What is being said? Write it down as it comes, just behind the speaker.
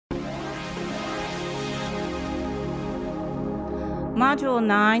Module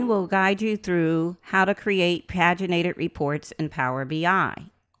 9 will guide you through how to create paginated reports in Power BI.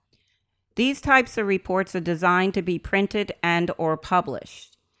 These types of reports are designed to be printed and/or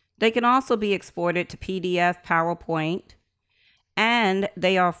published. They can also be exported to PDF, PowerPoint, and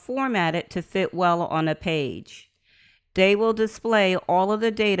they are formatted to fit well on a page. They will display all of the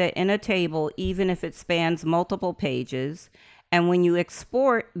data in a table even if it spans multiple pages, and when you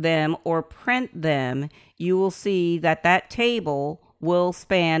export them or print them, you will see that that table will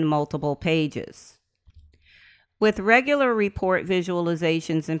span multiple pages. With regular report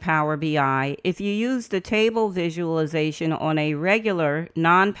visualizations in Power BI, if you use the table visualization on a regular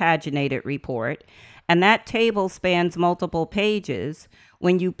non-paginated report, and that table spans multiple pages,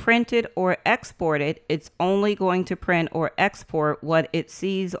 when you print it or export it, it's only going to print or export what it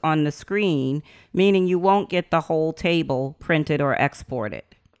sees on the screen, meaning you won't get the whole table printed or exported.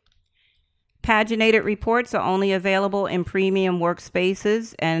 Paginated reports are only available in premium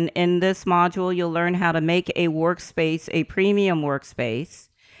workspaces, and in this module you'll learn how to make a workspace a premium workspace,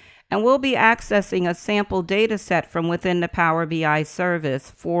 and we'll be accessing a sample data set from within the Power BI service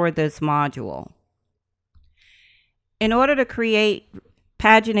for this module. In order to create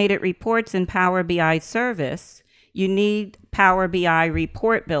paginated reports in Power BI service, you need Power BI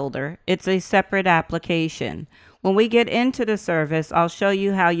Report Builder. It's a separate application. When we get into the service, I'll show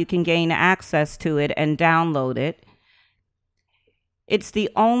you how you can gain access to it and download it. It's the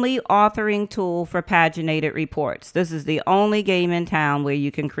only authoring tool for paginated reports. This is the only game in town where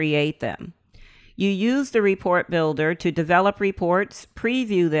you can create them. You use the Report Builder to develop reports,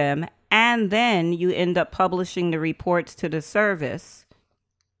 preview them, and then you end up publishing the reports to the service.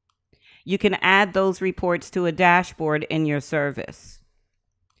 You can add those reports to a dashboard in your service.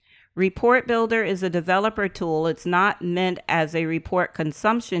 Report Builder is a developer tool. It's not meant as a report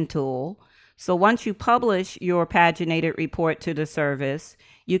consumption tool. So once you publish your paginated report to the service,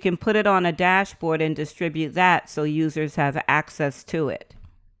 you can put it on a dashboard and distribute that so users have access to it.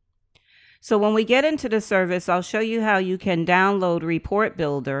 So when we get into the service, I'll show you how you can download Report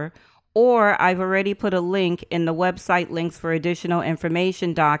Builder, or I've already put a link in the website links for additional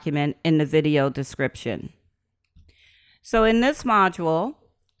information document in the video description. So in this module,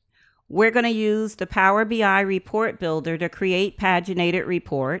 we're going to use the Power BI Report Builder to create paginated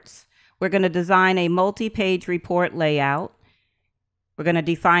reports. We're going to design a multi-page report layout. We're going to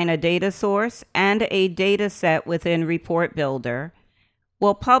define a data source and a data set within Report Builder.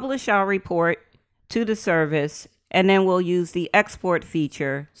 We'll publish our report to the service, and then we'll use the export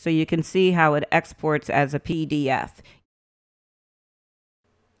feature so you can see how it exports as a PDF.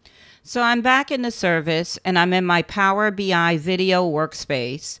 So I'm back in the service and I'm in my Power BI video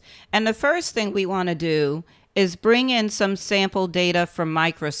workspace. And the first thing we want to do is bring in some sample data from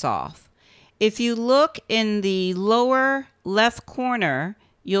Microsoft. If you look in the lower left corner,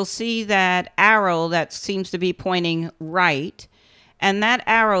 you'll see that arrow that seems to be pointing right. And that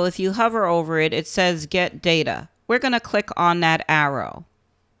arrow, if you hover over it, it says Get Data. We're going to click on that arrow.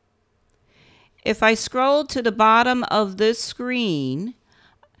 If I scroll to the bottom of this screen,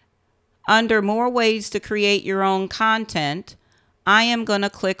 under More Ways to Create Your Own Content, I am going to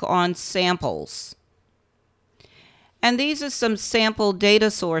click on Samples. And these are some sample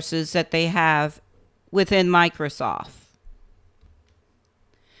data sources that they have within Microsoft.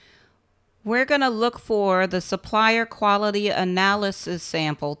 We're going to look for the Supplier Quality Analysis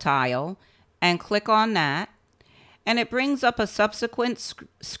sample tile and click on that. And it brings up a subsequent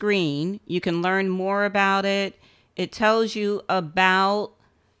screen. You can learn more about it. It tells you about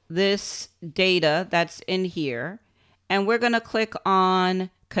this data that's in here, and we're going to click on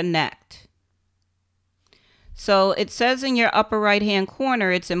Connect. So it says in your upper right hand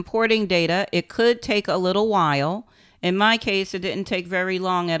corner it's importing data. It could take a little while. In my case, it didn't take very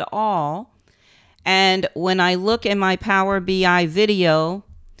long at all. And when I look in my Power BI video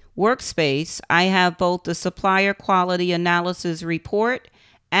workspace, I have both the Supplier Quality Analysis report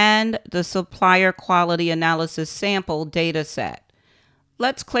and the Supplier Quality Analysis sample data set.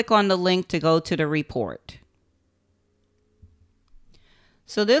 Let's click on the link to go to the report.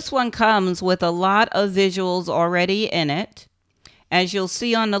 So this one comes with a lot of visuals already in it. As you'll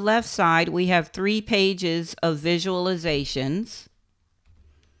see on the left side, we have 3 pages of visualizations.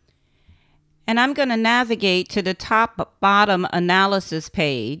 And I'm going to navigate to the top bottom analysis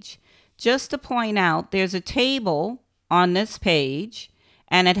page just to point out there's a table on this page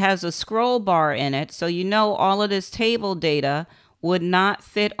and it has a scroll bar in it, so you know all of this table data would not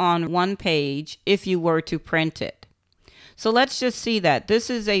fit on one page if you were to print it. So let's just see that. This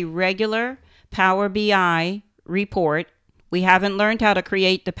is a regular Power BI report. We haven't learned how to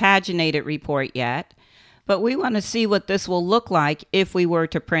create the paginated report yet, but we want to see what this will look like if we were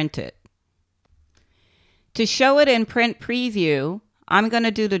to print it. To show it in print preview, I'm going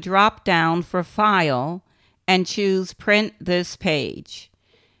to do the drop down for File and choose Print This Page.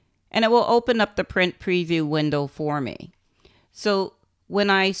 And it will open up the print preview window for me. So when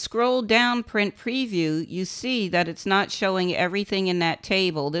I scroll down print preview, you see that it's not showing everything in that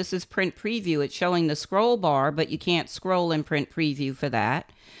table. This is print preview. It's showing the scroll bar, but you can't scroll in print preview for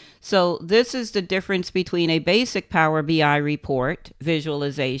that. So this is the difference between a basic Power BI report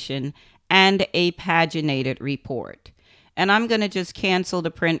visualization and a paginated report. And I'm going to just cancel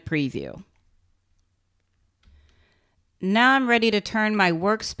the print preview. Now I'm ready to turn my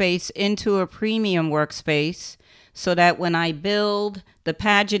workspace into a premium workspace so that when I build the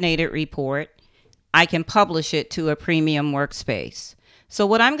paginated report, I can publish it to a premium workspace. So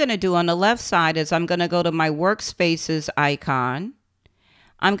what I'm going to do on the left side is I'm going to go to my workspaces icon.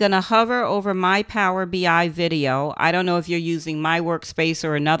 I'm going to hover over my Power BI video. I don't know if you're using my workspace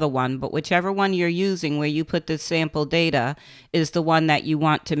or another one, but whichever one you're using where you put this sample data is the one that you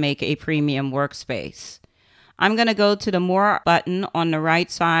want to make a premium workspace. I'm going to go to the More button on the right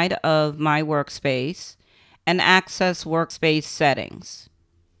side of my workspace and access Workspace Settings.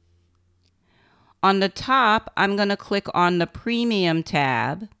 On the top, I'm going to click on the Premium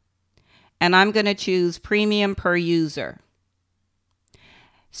tab, and I'm going to choose Premium per User.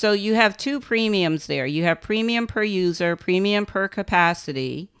 So you have two premiums there. You have Premium per User, Premium per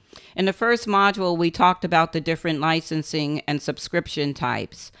Capacity. In the first module, we talked about the different licensing and subscription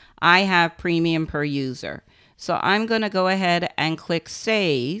types. I have Premium per User. So I'm going to go ahead and click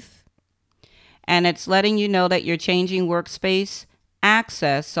Save. And it's letting you know that you're changing workspace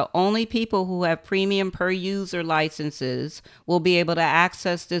access. So only people who have Premium per User licenses will be able to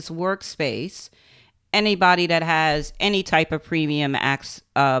access this workspace. Anybody that has any type of premium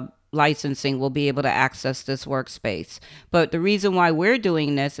licensing will be able to access this workspace. But the reason why we're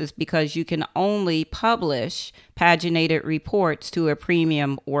doing this is because you can only publish paginated reports to a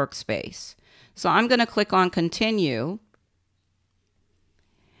premium workspace. So I'm going to click on Continue.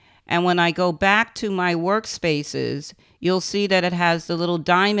 And when I go back to my workspaces, you'll see that it has the little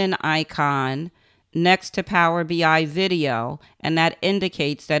diamond icon next to Power BI Video, and that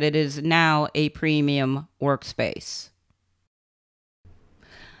indicates that it is now a premium workspace.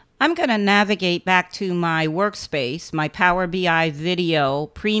 I'm going to navigate back to my workspace, my Power BI Video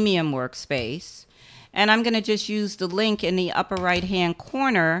Premium workspace, and I'm going to just use the link in the upper right-hand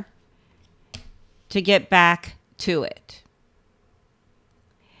corner to get back to it.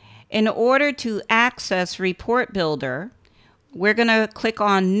 In order to access Report Builder, we're going to click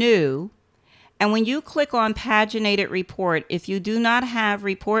on New. And when you click on Paginated Report, if you do not have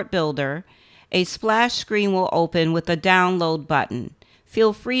Report Builder, a splash screen will open with a download button.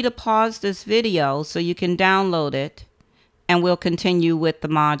 Feel free to pause this video so you can download it, and we'll continue with the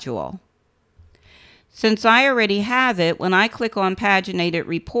module. Since I already have it, when I click on Paginated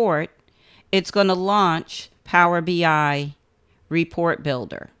Report, it's going to launch Power BI Report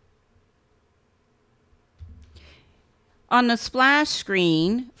Builder. On the splash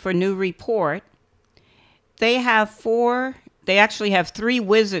screen for New Report, they actually have three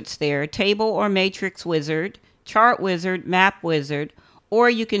wizards there: Table or Matrix Wizard, Chart Wizard, Map Wizard,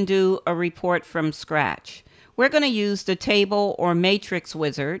 or you can do a report from scratch. We're going to use the Table or Matrix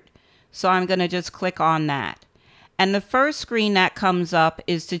Wizard, so I'm going to just click on that. And the first screen that comes up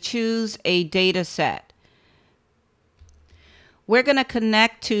is to choose a data set. We're going to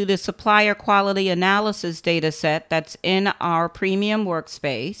connect to the Supplier Quality Analysis data set that's in our Premium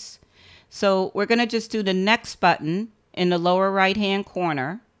workspace. So we're going to just do the Next button in the lower right-hand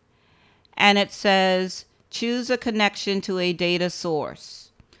corner, and it says choose a connection to a data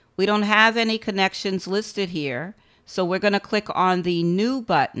source. We don't have any connections listed here, so we're going to click on the New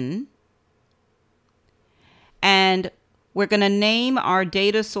button, and we're going to name our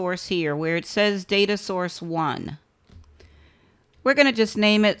data source here where it says Data Source 1. We're going to just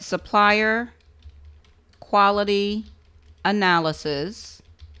name it Supplier Quality Analysis.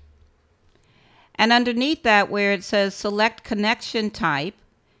 And underneath that, where it says Select Connection Type,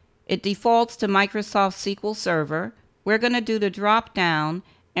 it defaults to Microsoft SQL Server. We're going to do the drop down,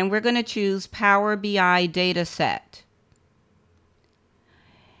 and we're going to choose Power BI Dataset.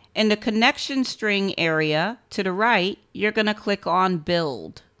 In the connection string area to the right, you're going to click on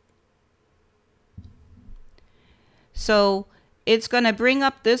Build. So it's going to bring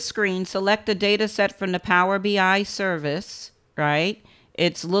up this screen, select the data set from the Power BI service, right?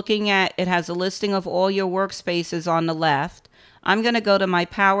 It's looking at, it has a listing of all your workspaces on the left. I'm going to go to my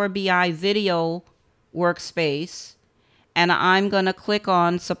Power BI Video workspace, and I'm going to click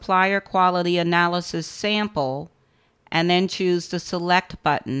on Supplier Quality Analysis Sample and then choose the Select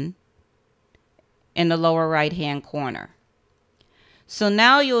button in the lower right-hand corner. So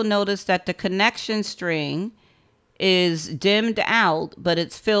now you'll notice that the connection string is dimmed out, but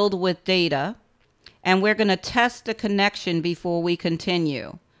it's filled with data. And we're going to test the connection before we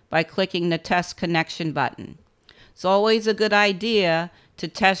continue by clicking the Test Connection button. It's always a good idea to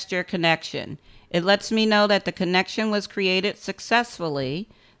test your connection. It lets me know that the connection was created successfully.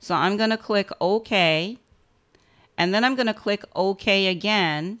 So I'm going to click OK. And then I'm going to click OK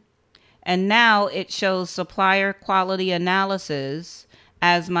again. And now it shows Supplier Quality Analysis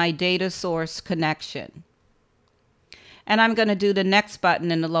as my data source connection. And I'm going to do the next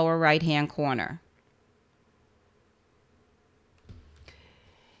button in the lower right-hand corner.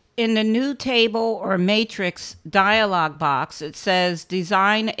 In the New Table or Matrix dialog box, it says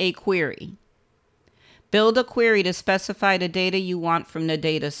Design a Query. Build a query to specify the data you want from the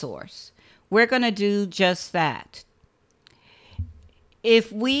data source. We're going to do just that.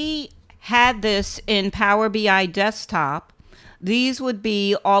 If we had this in Power BI Desktop, these would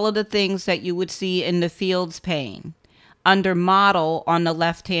be all of the things that you would see in the Fields pane under Model on the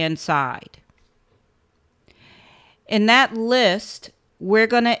left-hand side. In that list, we're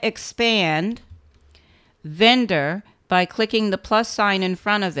going to expand Vendor by clicking the plus sign in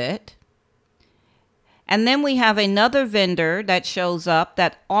front of it. And then we have another vendor that shows up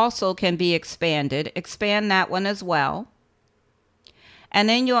that also can be expanded. Expand that one as well. And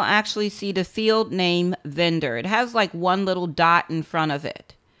then you'll actually see the field name vendor. It has like one little dot in front of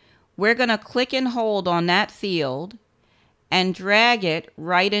it. We're going to click and hold on that field and drag it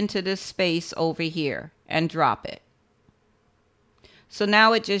right into this space over here and drop it. So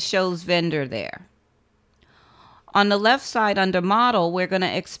now it just shows vendor there. On the left side under model, we're going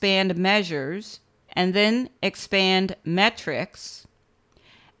to expand measures and then expand metrics.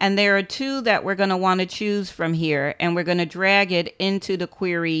 And there are two that we're going to want to choose from here, and we're going to drag it into the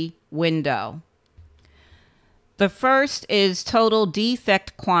query window. The first is total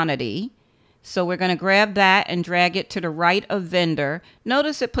defect quantity. So we're going to grab that and drag it to the right of vendor.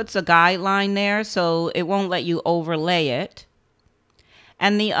 Notice it puts a guideline there, so it won't let you overlay it.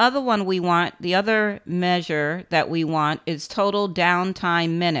 And the other one we want, the other measure that we want is total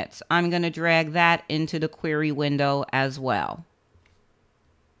downtime minutes. I'm going to drag that into the query window as well.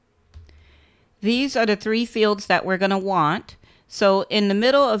 These are the three fields that we're going to want. So in the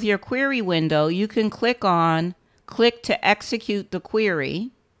middle of your query window, you can click to execute the query,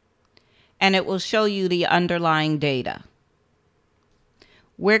 and it will show you the underlying data.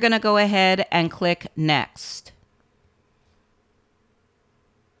 We're going to go ahead and click Next.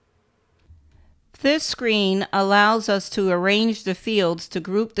 This screen allows us to arrange the fields to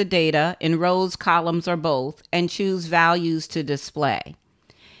group the data in rows, columns, or both, and choose values to display.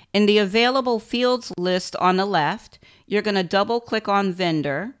 In the Available Fields list on the left, you're going to double-click on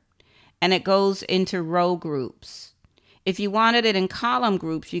Vendor, and it goes into row groups. If you wanted it in column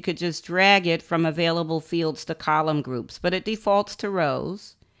groups, you could just drag it from Available Fields to column groups, but it defaults to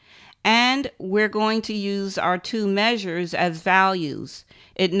rows. And we're going to use our two measures as values.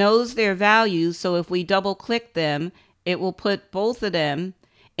 It knows their values, so if we double-click them, it will put both of them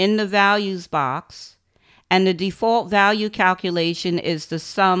in the values box. And the default value calculation is the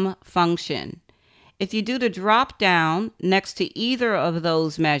sum function. If you do the drop down next to either of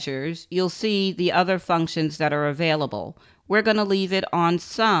those measures, you'll see the other functions that are available. We're going to leave it on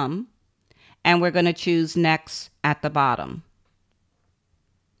sum, and we're going to choose next at the bottom.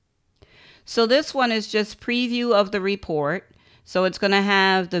 So this one is just preview of the report. So it's going to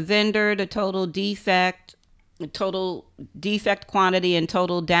have the vendor, the total defect quantity, and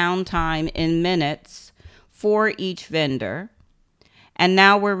total downtime in minutes for each vendor. And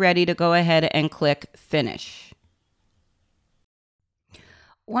now we're ready to go ahead and click Finish.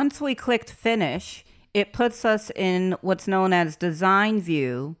 Once we clicked Finish, it puts us in what's known as Design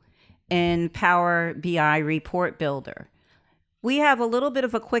View in Power BI Report Builder. We have a little bit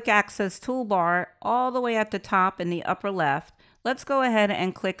of a quick access toolbar all the way at the top in the upper left. Let's go ahead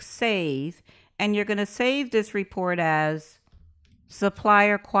and click Save, and you're going to save this report as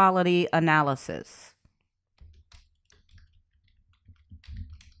Supplier Quality Analysis.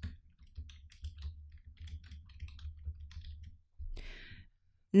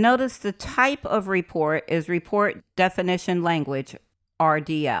 Notice the type of report is Report Definition Language,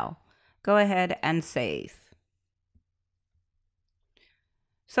 RDL. Go ahead and save.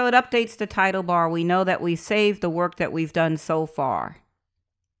 So it updates the title bar. We know that we saved the work that we've done so far.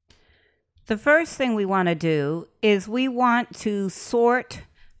 The first thing we want to do is we want to sort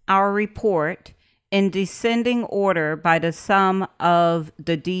our report in descending order by the sum of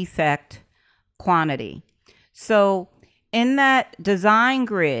the defect quantity. So in that design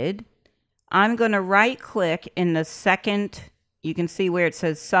grid, I'm going to right click in the second, you can see where it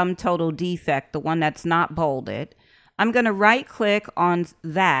says sum total defect, the one that's not bolded. I'm going to right click on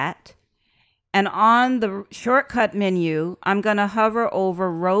that, and on the shortcut menu, I'm going to hover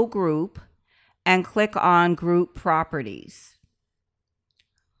over row group and click on group properties.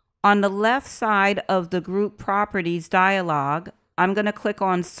 On the left side of the group properties dialog, I'm going to click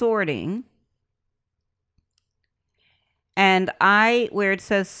on sorting. And where it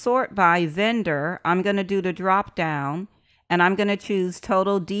says sort by vendor, I'm going to do the drop down, and I'm going to choose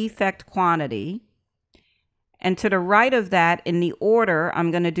total defect quantity. And to the right of that, in the order,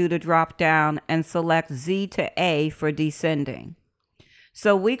 I'm going to do the drop down and select Z to A for descending.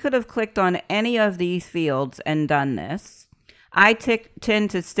 So we could have clicked on any of these fields and done this. I tend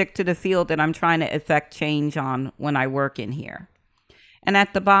to stick to the field that I'm trying to effect change on when I work in here. And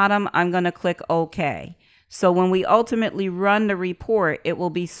at the bottom, I'm going to click OK. So when we ultimately run the report, it will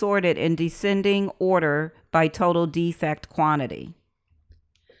be sorted in descending order by total defect quantity.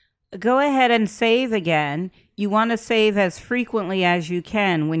 Go ahead and save again. You want to save as frequently as you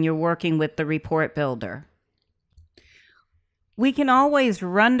can when you're working with the report builder. We can always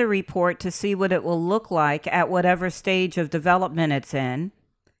run the report to see what it will look like at whatever stage of development it's in.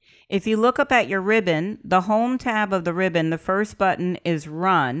 If you look up at your ribbon, the home tab of the ribbon, the first button is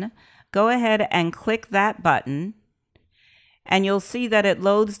Run. Go ahead and click that button, and you'll see that it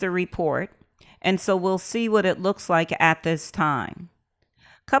loads the report. And so we'll see what it looks like at this time.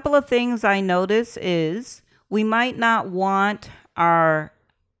 A couple of things I notice is we might not want our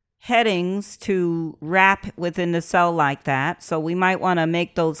headings to wrap within the cell like that. So we might want to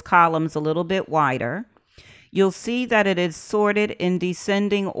make those columns a little bit wider. You'll see that it is sorted in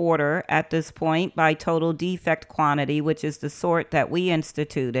descending order at this point by total defect quantity, which is the sort that we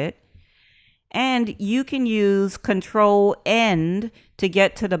instituted. And you can use Control End to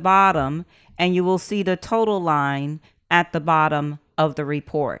get to the bottom, and you will see the total line at the bottom of the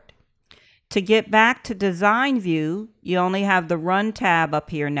report. To get back to design view, you only have the Run tab up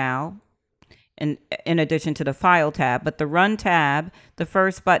here now, in addition to the File tab. But the Run tab, the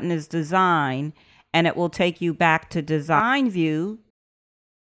first button is Design, and it will take you back to design view.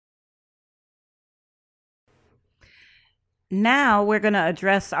 Now we're going to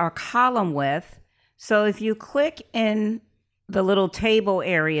address our column width. So if you click in the little table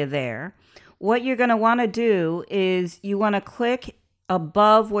area there, what you're going to want to do is you want to click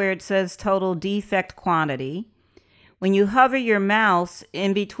above where it says total defect quantity. When you hover your mouse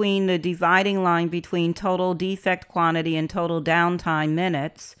in between the dividing line between total defect quantity and total downtime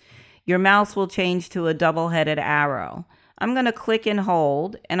minutes, your mouse will change to a double-headed arrow. I'm going to click and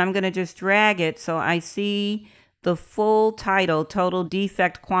hold, and I'm going to just drag it so I see the full title, total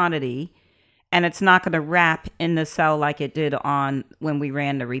defect quantity, and it's not going to wrap in the cell like it did on when we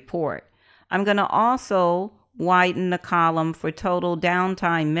ran the report. I'm going to also widen the column for total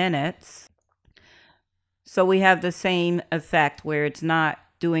downtime minutes, so we have the same effect where it's not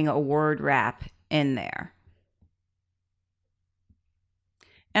doing a word wrap in there.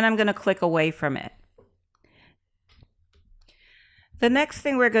 And I'm going to click away from it. The next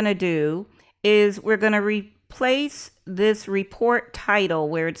thing we're going to do is we're going to replace this report title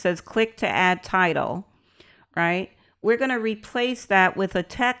where it says click to add title, right? We're going to replace that with a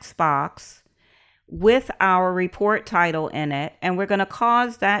text box with our report title in it, and we're going to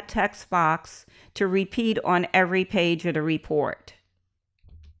cause that text box to repeat on every page of the report.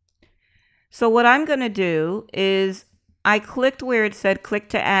 So what I'm going to do is I clicked where it said click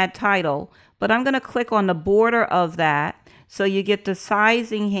to add title, but I'm going to click on the border of that so you get the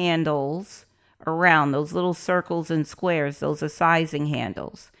sizing handles around those little circles and squares. Those are sizing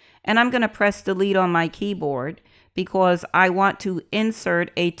handles. And I'm going to press delete on my keyboard because I want to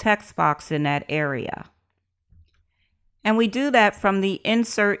insert a text box in that area. And we do that from the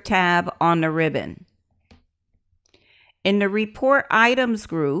Insert tab on the ribbon. In the Report Items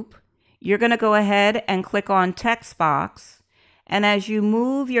group, you're going to go ahead and click on Text Box. And as you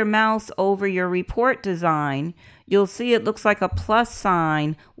move your mouse over your report design, you'll see it looks like a plus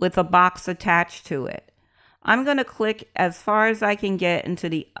sign with a box attached to it. I'm going to click as far as I can get into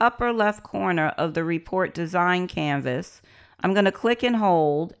the upper left corner of the report design canvas. I'm going to click and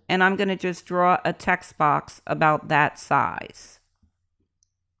hold, and I'm going to just draw a text box about that size.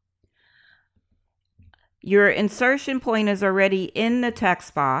 Your insertion point is already in the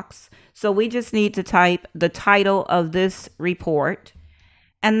text box, so we just need to type the title of this report,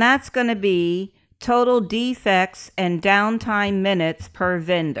 and that's going to be total defects and downtime minutes per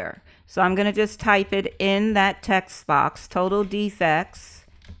vendor. So I'm going to just type it in that text box, total defects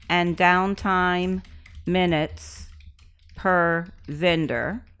and downtime minutes per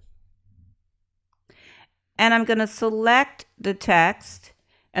vendor. And I'm going to select the text.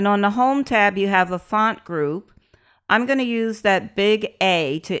 And on the Home tab, you have a font group. I'm going to use that big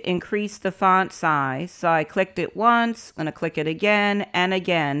A to increase the font size. So I clicked it once, I'm going to click it again and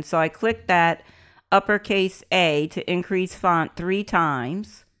again. So I clicked that uppercase A to increase font 3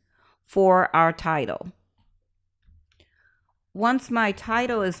 times for our title. Once my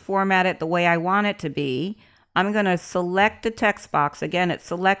title is formatted the way I want it to be, I'm going to select the text box. Again, it's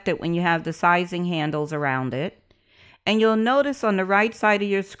selected when you have the sizing handles around it. And you'll notice on the right side of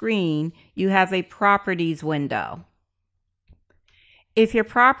your screen, you have a properties window. If your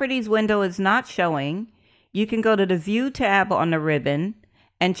properties window is not showing, you can go to the View tab on the ribbon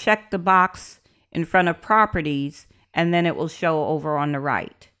and check the box in front of properties, and then it will show over on the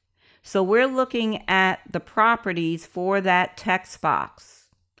right. So we're looking at the properties for that text box.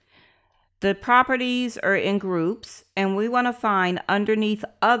 The properties are in groups, and we want to find underneath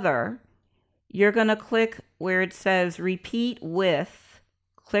Other. You're going to click where it says Repeat With.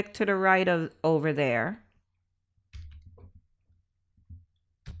 Click to the right of over there.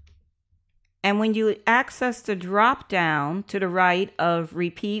 And when you access the drop down to the right of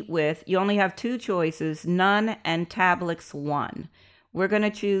Repeat With, you only have 2 choices, None and Tablix 1. We're going to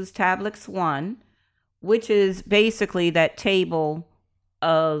choose Tablix 1, which is basically that table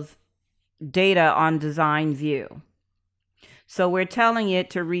of data on design view. So we're telling it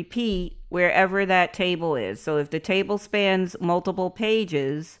to repeat wherever that table is. So if the table spans multiple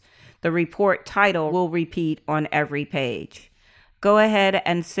pages, the report title will repeat on every page. Go ahead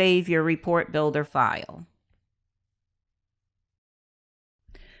and save your report builder file.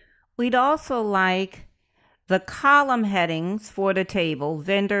 We'd also like the column headings for the table,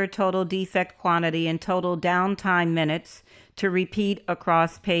 vendor, total defect quantity, and total downtime minutes, to repeat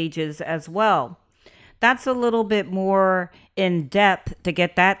across pages as well. That's a little bit more in depth to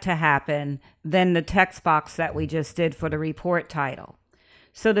get that to happen than the text box that we just did for the report title.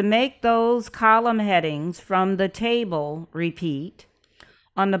 So to make those column headings from the table repeat,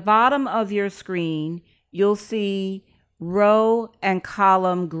 on the bottom of your screen, you'll see row and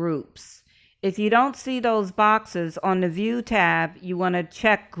column groups. If you don't see those boxes on the View tab, you want to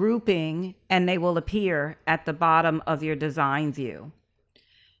check Grouping, and they will appear at the bottom of your design view.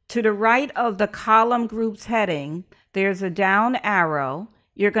 To the right of the column groups heading, there's a down arrow.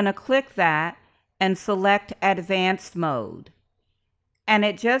 You're going to click that and select Advanced Mode. And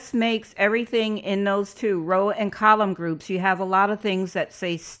it just makes everything in those 2 row and column groups. You have a lot of things that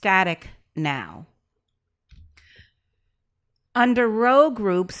say static now. Under row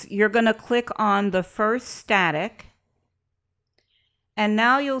groups, you're going to click on the first static. And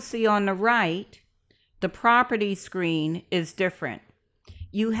now you'll see on the right, the property screen is different.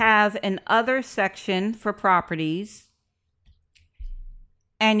 You have an Other section for properties.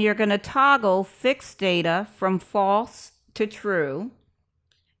 And you're going to toggle fixed data from false to true.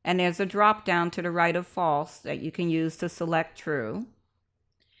 And there's a drop down to the right of false that you can use to select true.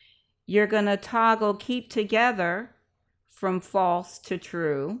 You're going to toggle keep together from false to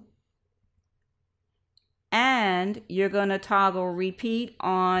true. And you're going to toggle repeat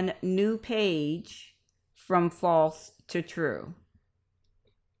on new page from false to true.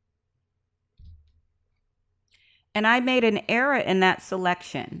 And I made an error in that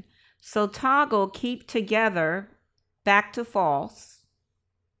selection. So toggle keep together back to false.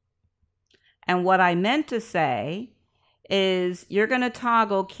 And what I meant to say is you're going to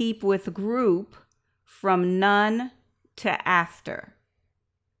toggle keep with group from none to after.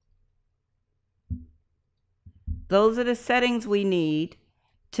 Those are the settings we need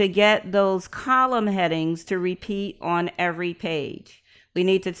to get those column headings to repeat on every page. We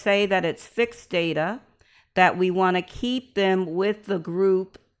need to say that it's fixed data, that we want to keep them with the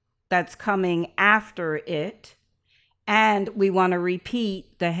group that's coming after it, and we want to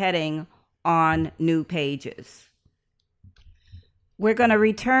repeat the heading on new pages. We're going to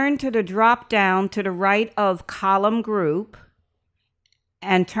return to the drop down to the right of column group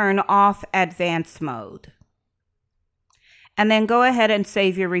and turn off Advanced Mode. And then go ahead and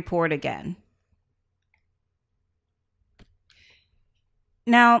save your report again.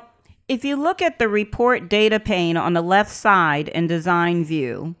 Now, if you look at the report data pane on the left side in Design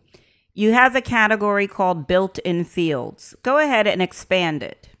View, you have a category called Built-in Fields. Go ahead and expand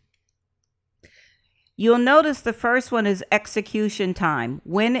it. You'll notice the first one is execution time.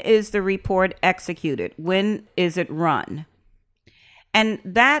 When is the report executed? When is it run? And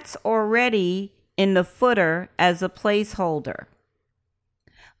that's already in the footer as a placeholder.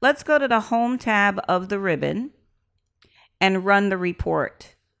 Let's go to the Home tab of the ribbon and run the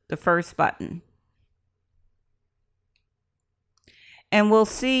report, the first button. And we'll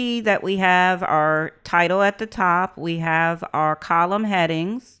see that we have our title at the top. We have our column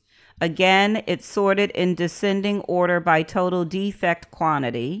headings. Again, it's sorted in descending order by total defect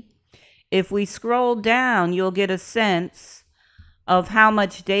quantity. If we scroll down, you'll get a sense of how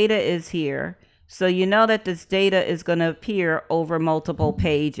much data is here. So you know that this data is going to appear over multiple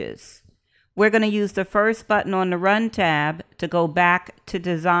pages. We're going to use the first button on the Run tab to go back to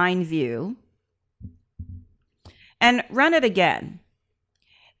Design View and run it again.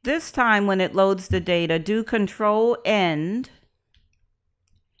 This time when it loads the data, do Control End,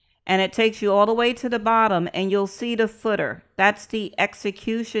 and it takes you all the way to the bottom, and you'll see the footer. That's the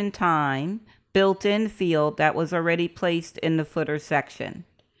execution time built-in field that was already placed in the footer section.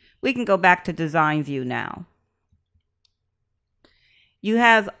 We can go back to Design View now. You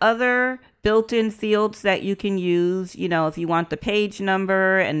have other built-in fields that you can use, if you want the page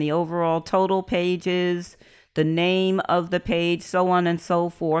number and the overall total pages, the name of the page, so on and so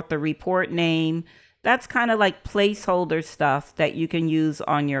forth, the report name. That's kind of like placeholder stuff that you can use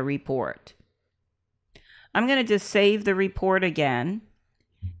on your report. I'm going to just save the report again.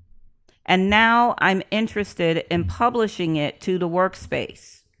 And now I'm interested in publishing it to the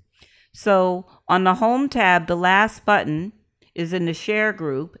workspace. So on the Home tab, the last button is in the Share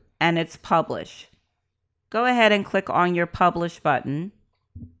group and it's Publish. Go ahead and click on your Publish button.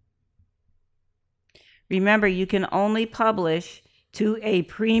 Remember, you can only publish to a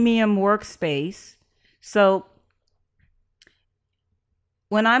premium workspace. So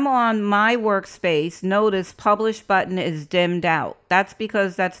when I'm on my workspace, notice Publish button is dimmed out. That's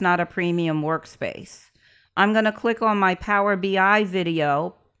because that's not a premium workspace. I'm going to click on my Power BI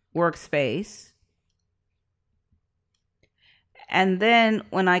video workspace. And then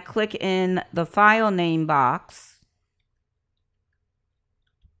when I click in the file name box,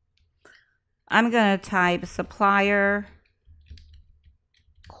 I'm going to type supplier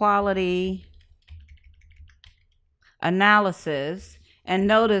quality analysis, and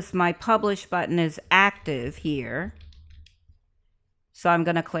notice my Publish button is active here. So I'm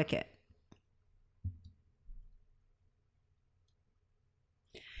going to click it.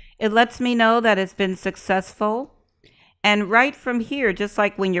 It lets me know that it's been successful. And right from here, just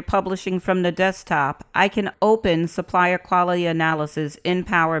like when you're publishing from the desktop, I can open supplier quality analysis in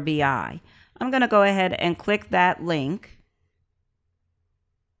Power BI. I'm going to go ahead and click that link.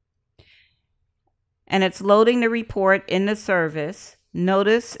 And it's loading the report in the service.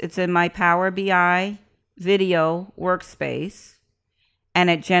 Notice it's in my Power BI video workspace, and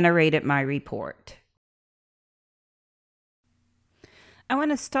it generated my report. I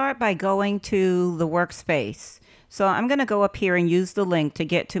want to start by going to the workspace. So I'm going to go up here and use the link to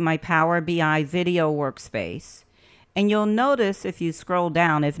get to my Power BI video workspace. And you'll notice if you scroll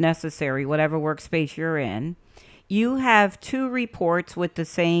down, if necessary, whatever workspace you're in, you have two reports with the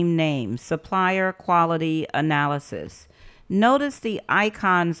same name, Supplier Quality Analysis. Notice the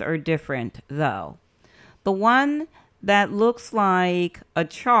icons are different though. The one that looks like a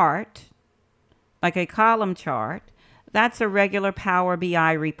chart, like a column chart, that's a regular Power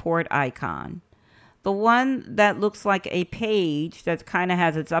BI report icon. The one that looks like a page that kind of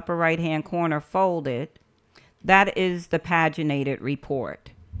has its upper right hand corner folded, that is the paginated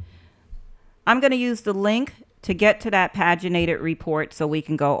report. I'm going to use the link to get to that paginated report so we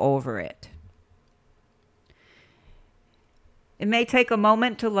can go over it. It may take a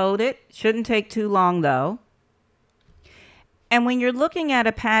moment to load it. Shouldn't take too long though. And when you're looking at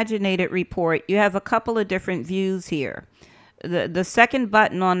a paginated report, you have a couple of different views here. The second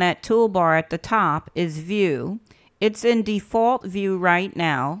button on that toolbar at the top is View. It's in default view right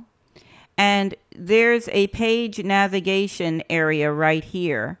now. And there's a page navigation area right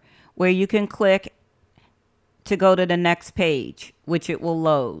here where you can click to go to the next page, which it will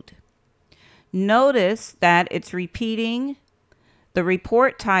load. Notice that it's repeating the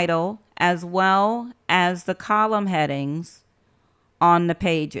report title as well as the column headings on the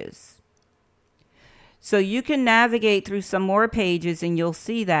pages. So you can navigate through some more pages and you'll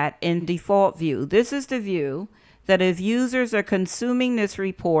see that in default view. This is the view that if users are consuming this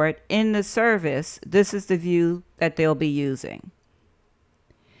report in the service, this is the view that they'll be using.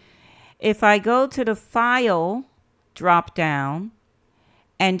 If I go to the File drop down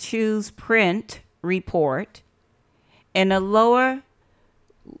and choose Print Report, in the lower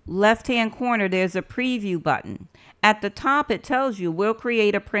left-hand corner, there's a preview button. At the top, it tells you we'll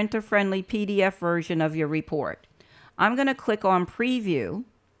create a printer-friendly PDF version of your report. I'm going to click on Preview,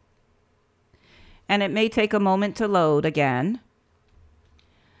 and it may take a moment to load again.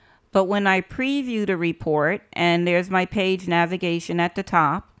 But when I preview the report, and there's my page navigation at the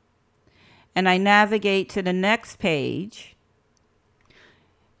top, and I navigate to the next page,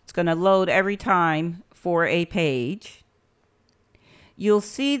 it's going to load every time for a page. You'll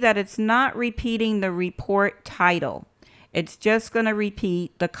see that it's not repeating the report title. It's just going to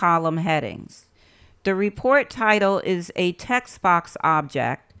repeat the column headings. The report title is a text box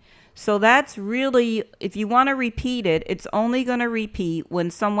object. So that's really, if you want to repeat it, it's only going to repeat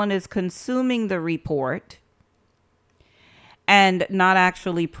when someone is consuming the report and not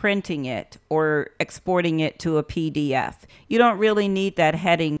actually printing it or exporting it to a PDF. You don't really need that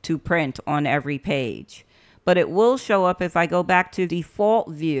heading to print on every page, but it will show up if I go back to default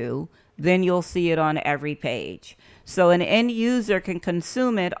view, then you'll see it on every page. So an end user can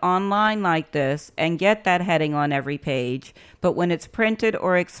consume it online like this and get that heading on every page, but when it's printed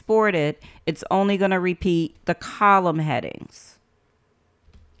or exported, it's only going to repeat the column headings.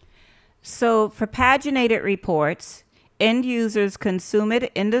 So for paginated reports, end users consume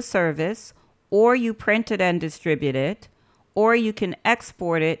it in the service, or you print it and distribute it, or you can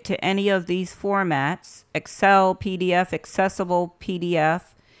export it to any of these formats: Excel, PDF, accessible PDF.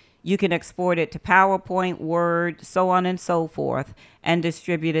 You can export it to PowerPoint, Word, so on and so forth, and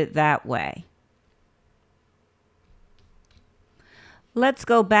distribute it that way. Let's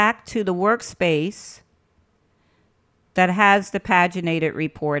go back to the workspace that has the paginated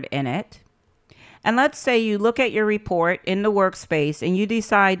report in it. And let's say you look at your report in the workspace and you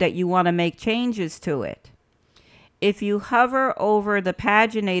decide that you want to make changes to it. If you hover over the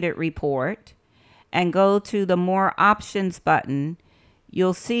paginated report and go to the More Options button,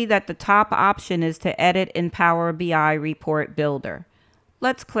 you'll see that the top option is to edit in Power BI Report Builder.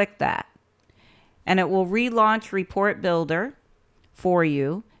 Let's click that. And it will relaunch Report Builder for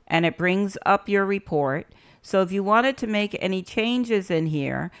you, and it brings up your report. So if you wanted to make any changes in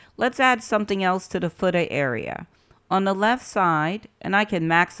here, let's add something else to the footer area. On the left side, and I can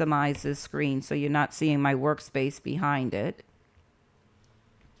maximize this screen so you're not seeing my workspace behind it.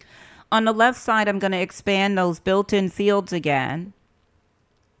 On the left side, I'm going to expand those built-in fields again.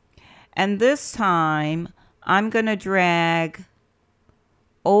 And this time, I'm going to drag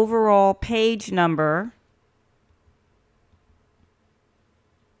overall page number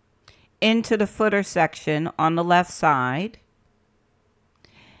into the footer section on the left side.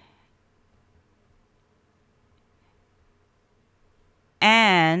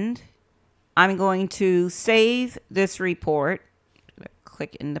 And I'm going to save this report.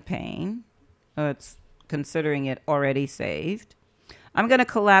 Click in the pane. Oh, it's considering it already saved. I'm going to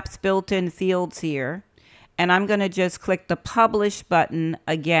collapse built-in fields here, and I'm going to just click the Publish button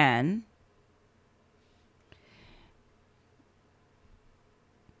again.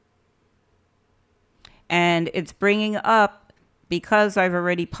 And it's bringing up, because I've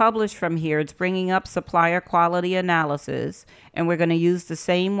already published from here, it's bringing up Supplier Quality Analysis, and we're going to use the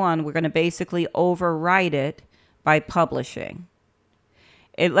same one. We're going to basically overwrite it by publishing.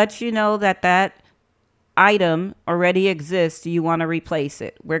 It lets you know that that item already exists. You want to replace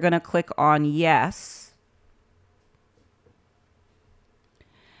it. We're going to click on Yes.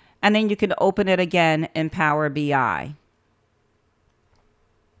 And then you can open it again in Power BI.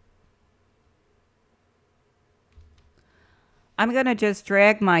 I'm going to just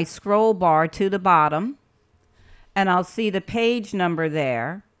drag my scroll bar to the bottom, and I'll see the page number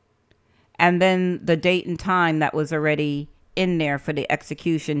there, and then the date and time that was already in there for the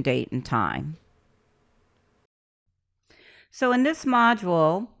execution date and time. So in this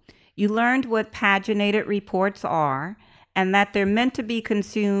module, you learned what paginated reports are, and that they're meant to be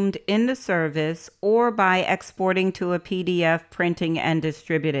consumed in the service or by exporting to a PDF, printing, and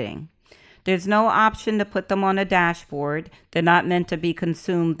distributing. There's no option to put them on a dashboard. They're not meant to be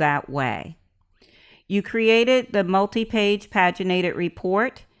consumed that way. You created the multi-page paginated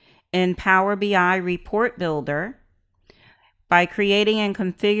report in Power BI Report Builder by creating and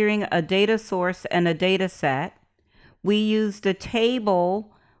configuring a data source and a data set. We used the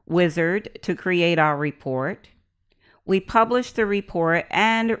table wizard to create our report. We published the report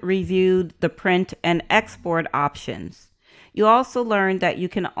and reviewed the print and export options. You also learned that you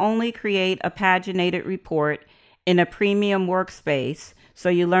can only create a paginated report in a premium workspace, so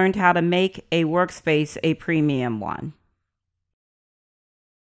you learned how to make a workspace a premium one.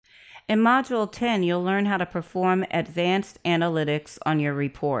 In Module 10, you'll learn how to perform advanced analytics on your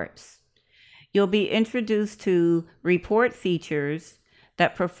reports. You'll be introduced to report features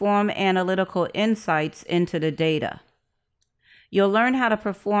that perform analytical insights into the data. You'll learn how to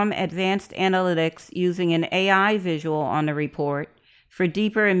perform advanced analytics using an AI visual on the report for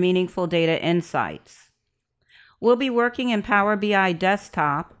deeper and meaningful data insights. We'll be working in Power BI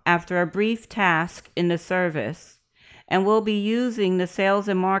Desktop after a brief task in the service, and we'll be using the sales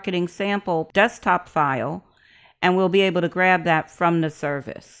and marketing sample desktop file, and we'll be able to grab that from the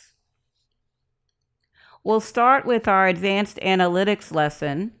service. We'll start with our advanced analytics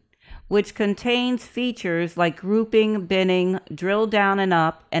lesson, which contains features like grouping, binning, drill down and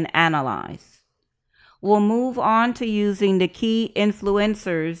up, and analyze. We'll move on to using the key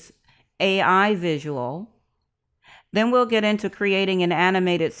influencers AI visual. Then we'll get into creating an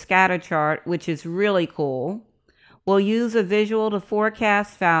animated scatter chart, which is really cool. We'll use a visual to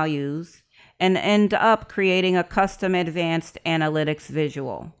forecast values and end up creating a custom advanced analytics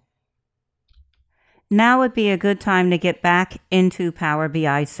visual. Now would be a good time to get back into Power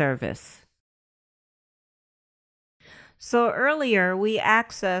BI service. So earlier we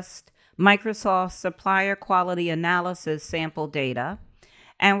accessed Microsoft Supplier Quality Analysis sample data,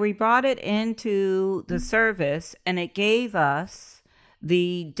 and we brought it into the service, and it gave us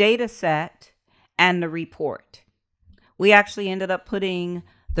the data set and the report. We actually ended up putting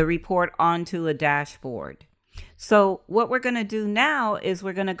the report onto a dashboard. So what we're going to do now is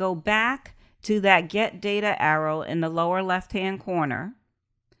we're going to go back to that Get Data arrow in the lower left-hand corner.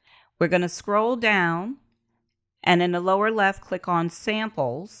 We're going to scroll down, and in the lower left, click on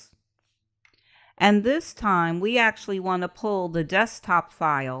Samples. And this time, we actually want to pull the desktop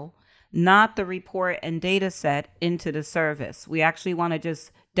file, not the report and data set, into the service. We actually want to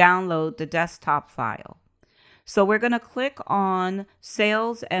just download the desktop file. So we're going to click on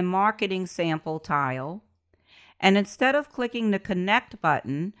Sales and Marketing Sample tile. And instead of clicking the Connect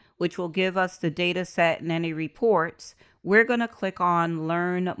button, which will give us the data set and any reports, we're going to click on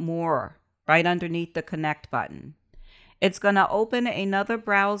Learn More right underneath the Connect button. It's going to open another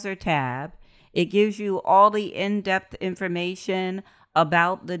browser tab. It gives you all the in-depth information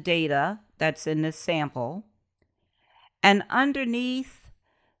about the data that's in this sample. And underneath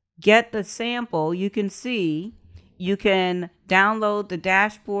Get the Sample, you can see you can download the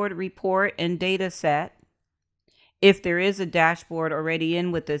dashboard, report, and data set if there is a dashboard already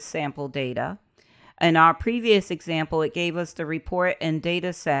in with this sample data. In our previous example, it gave us the report and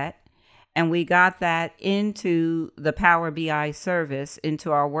data set, and we got that into the Power BI service,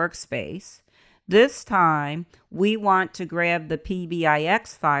 into our workspace. This time, we want to grab the PBIX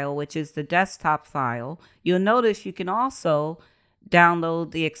file, which is the desktop file. You'll notice you can also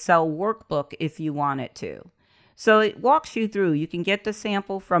download the Excel workbook if you wanted to. So it walks you through. You can get the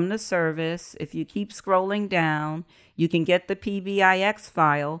sample from the service. If you keep scrolling down, you can get the PBIX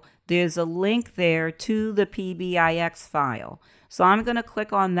file. There's a link there to the PBIX file. So I'm going to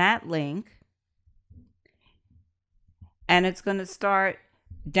click on that link, and it's going to start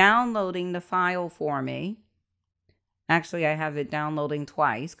downloading the file for me. Actually, I have it downloading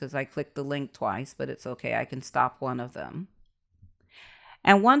twice because I clicked the link twice, but it's okay. I can stop one of them.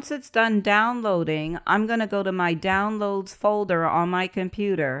 And once it's done downloading, I'm going to go to my Downloads folder on my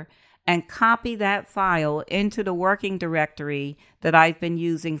computer and copy that file into the working directory that I've been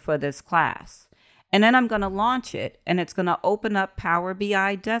using for this class. And then I'm going to launch it, and it's going to open up Power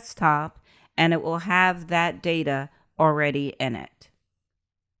BI Desktop, and it will have that data already in it.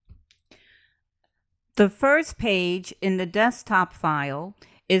 The first page in the desktop file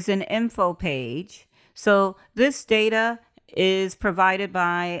is an info page. So this data is provided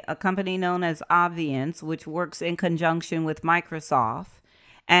by a company known as Obviance, which works in conjunction with Microsoft.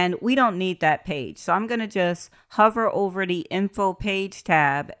 And we don't need that page. So I'm going to just hover over the Info Page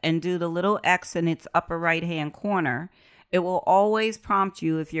tab and do the little X in its upper right-hand corner. It will always prompt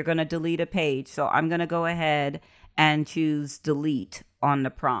you if you're going to delete a page. So I'm going to go ahead and choose Delete on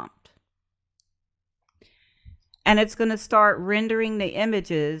the prompt. And it's going to start rendering the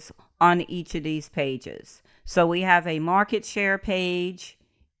images on each of these pages. So we have a market share page,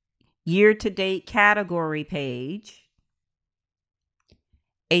 year-to-date category page,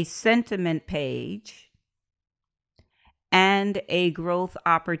 a sentiment page, and a growth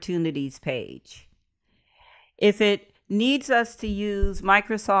opportunities page. If it needs us to use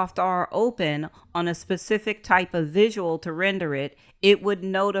Microsoft R Open on a specific type of visual to render it, it would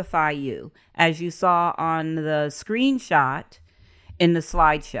notify you, as you saw on the screenshot in the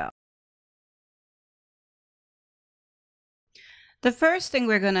slideshow. The first thing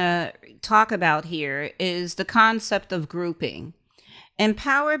we're going to talk about here is the concept of grouping. In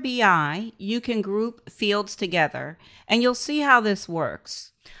Power BI, you can group fields together, and you'll see how this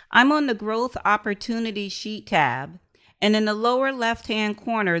works. I'm on the Growth Opportunity Sheet tab, and in the lower left-hand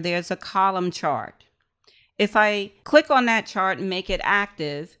corner, there's a column chart. If I click on that chart and make it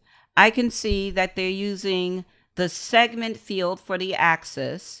active, I can see that they're using the segment field for the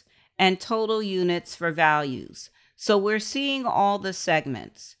axis, and total units for values. So we're seeing all the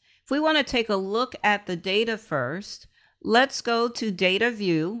segments. If we want to take a look at the data first, let's go to Data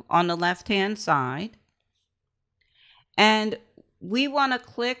View on the left-hand side. And we want to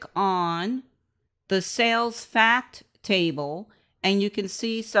click on the Sales Fact table, and you can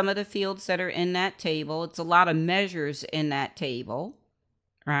see some of the fields that are in that table. It's a lot of measures in that table,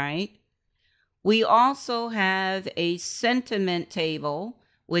 right? We also have a sentiment table,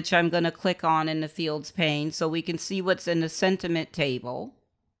 which I'm going to click on in the fields pane so we can see what's in the sentiment table.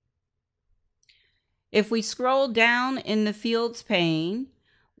 If we scroll down in the fields pane,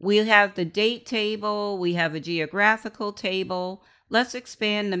 we have the date table, we have a geographical table. Let's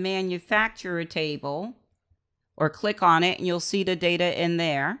expand the manufacturer table, or click on it and you'll see the data in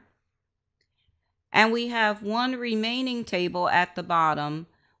there. And we have one remaining table at the bottom,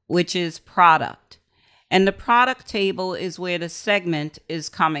 which is product. And the product table is where the segment is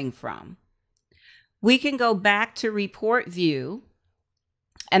coming from. We can go back to report view,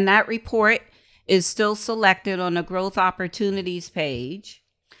 and that report is still selected on the growth opportunities page.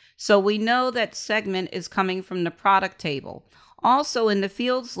 So we know that segment is coming from the product table. Also in the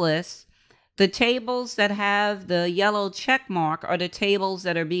fields list, the tables that have the yellow check mark are the tables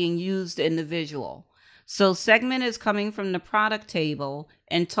that are being used in the visual. So segment is coming from the product table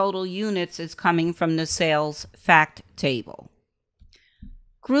and total units is coming from the sales fact table.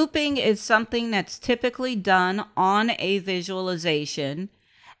 Grouping is something that's typically done on a visualization.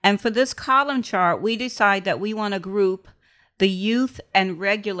 And for this column chart, we decide that we want to group the youth and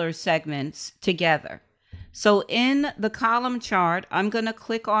regular segments together. So in the column chart, I'm going to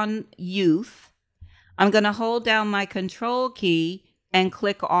click on youth. I'm going to hold down my control key and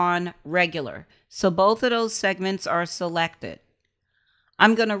click on regular. So both of those segments are selected.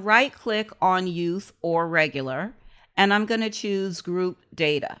 I'm going to right click on youth or regular, and I'm going to choose group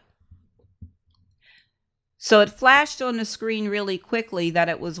data. So it flashed on the screen really quickly that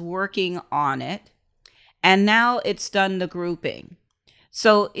it was working on it, and now it's done the grouping.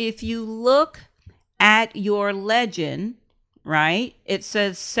 So if you look at your legend, right, it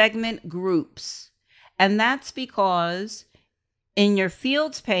says segment groups, and that's because in your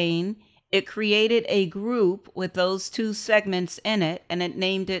fields pane, it created a group with those two segments in it, and it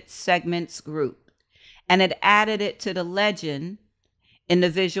named it segments group. And it added it to the legend in the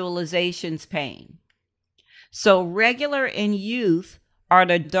visualizations pane. So regular and youth are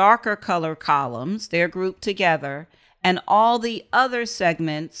the darker color columns. They're grouped together. And all the other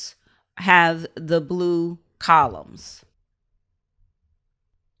segments have the blue columns.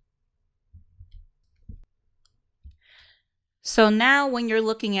 So now when you're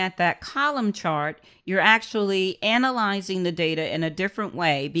looking at that column chart, you're actually analyzing the data in a different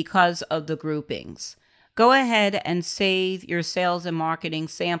way because of the groupings. Go ahead and save your sales and marketing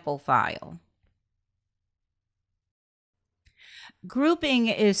sample file. Grouping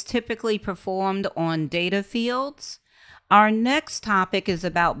is typically performed on data fields. Our next topic is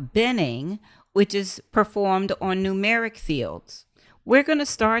about binning, which is performed on numeric fields. We're going to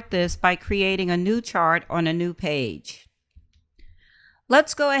start this by creating a new chart on a new page.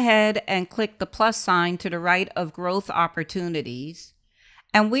 Let's go ahead and click the plus sign to the right of growth opportunities,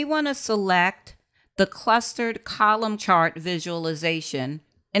 and we want to select the clustered column chart visualization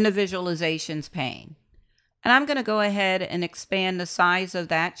in the visualizations pane. And I'm going to go ahead and expand the size of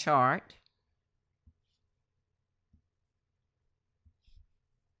that chart.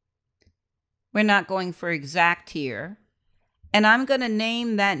 We're not going for exact here. And I'm going to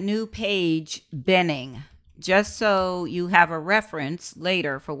name that new page binning, just so you have a reference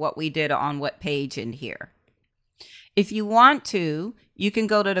later for what we did on what page in here. If you want to, you can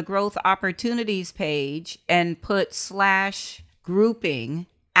go to the growth opportunities page and put /grouping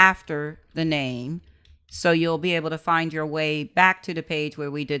after the name, so you'll be able to find your way back to the page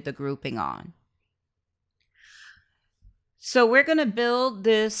where we did the grouping on. So we're going to build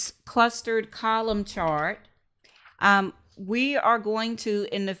this clustered column chart. We are going to,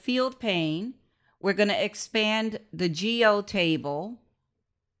 in the field pane, we're going to expand the geo table,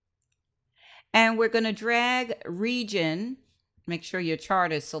 and we're going to drag region. Make sure your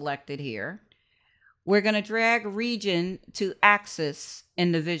chart is selected here. We're going to drag region to axis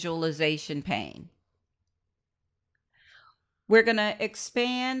in the visualization pane. We're going to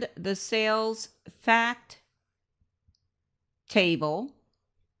expand the sales fact table,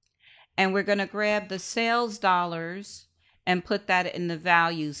 and we're going to grab the sales dollars and put that in the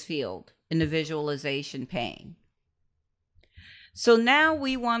values field in the visualization pane. So now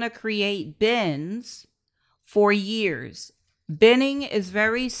we want to create bins for years. Binning is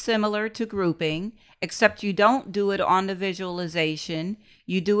very similar to grouping, except you don't do it on the visualization.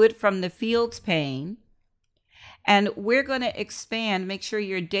 You do it from the Fields pane. And we're going to expand, make sure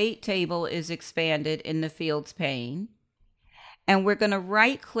your date table is expanded in the Fields pane. And we're going to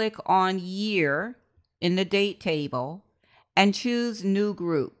right-click on Year in the date table and choose New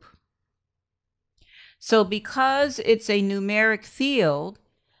Group. So because it's a numeric field,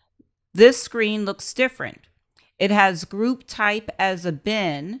 this screen looks different. It has group type as a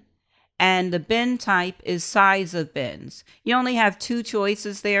bin, and the bin type is size of bins. You only have two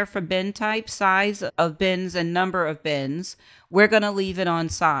choices there for bin type, size of bins and number of bins. We're going to leave it on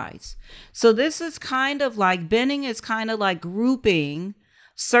size. So this is kind of like, binning is kind of like grouping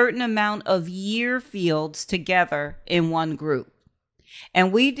certain amount of year fields together in one group.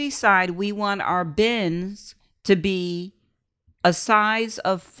 And we decide we want our bins to be a size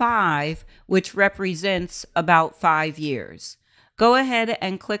of 5, which represents about 5 years. Go ahead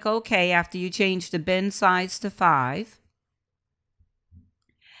and click OK after you change the bin size to 5.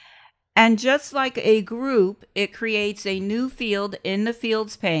 And just like a group, it creates a new field in the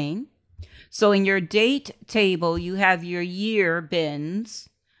Fields pane. So in your date table, you have your year bins.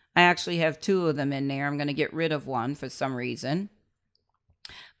 I actually have 2 of them in there. I'm going to get rid of one for some reason.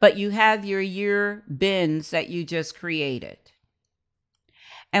 But you have your year bins that you just created.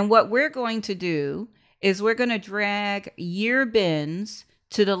 And what we're going to do is we're going to drag year bins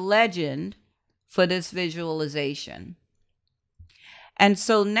to the legend for this visualization. And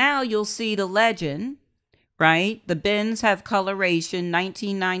so now you'll see the legend, right? The bins have coloration,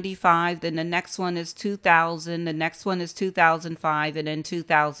 1995, then the next one is 2000, the next one is 2005, and then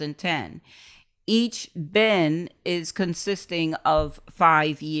 2010. Each bin is consisting of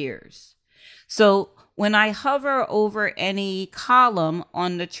 5 years. So when I hover over any column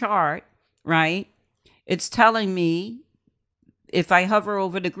on the chart, right, it's telling me, if I hover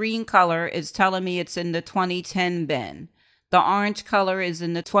over the green color, it's telling me it's in the 2010 bin. The orange color is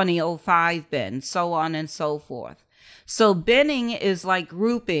in the 2005 bin, so on and so forth. So binning is like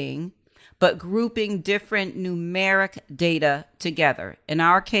grouping, but grouping different numeric data together. In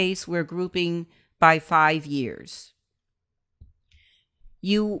our case, we're grouping by 5 years.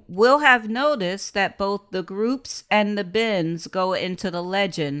 You will have noticed that both the groups and the bins go into the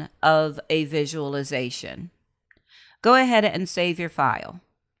legend of a visualization. Go ahead and save your file.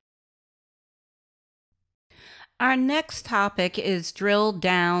 Our next topic is drill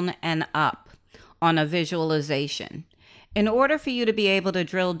down and up on a visualization. In order for you to be able to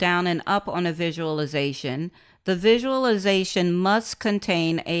drill down and up on a visualization, the visualization must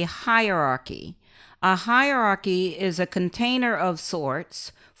contain a hierarchy. A hierarchy is a container of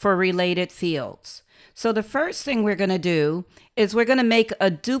sorts for related fields. So the first thing we're going to do is we're going to make a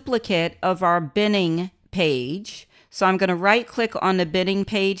duplicate of our binning page. So I'm going to right click on the binning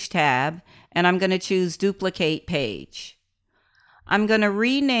page tab and I'm going to choose duplicate page. I'm going to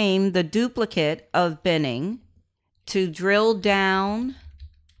rename the duplicate of binning to drill down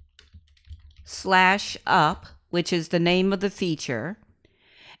 / up, which is the name of the feature.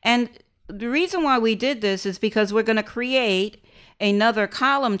 And the reason why we did this is because we're going to create another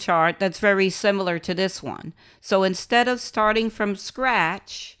column chart that's very similar to this one. So instead of starting from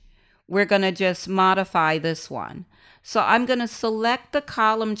scratch, we're going to just modify this one. So I'm going to select the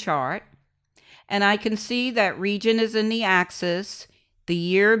column chart, and I can see that region is in the axis, the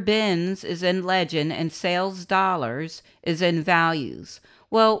year bins is in legend, and sales dollars is in values.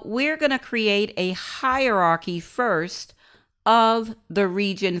 Well, we're going to create a hierarchy first of the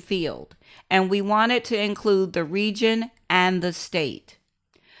region field, and we want it to include the region and the state.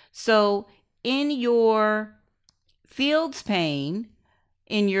 So in your fields pane,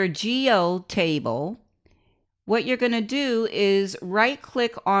 in your geo table, what you're going to do is right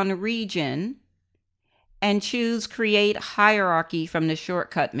click on region and choose create hierarchy from the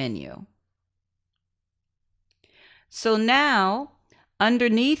shortcut menu. So now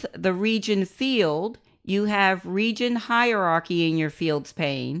underneath the region field, you have region hierarchy in your fields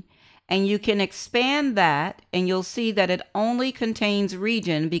pane, and you can expand that and you'll see that it only contains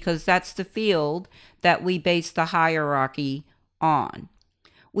region because that's the field that we base the hierarchy on.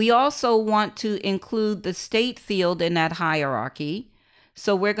 We also want to include the state field in that hierarchy.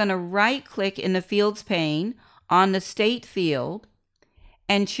 So we're going to right click in the fields pane on the state field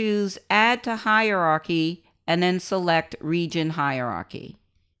and choose add to hierarchy and then select region hierarchy.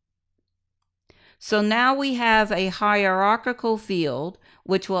 So now we have a hierarchical field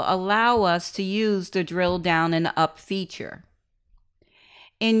which will allow us to use the drill down and up feature.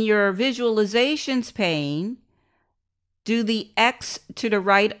 In your visualizations pane, do the X to the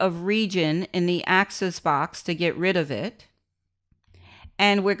right of region in the axis box to get rid of it.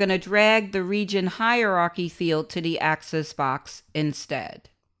 and we're going to drag the region hierarchy field to the access box instead.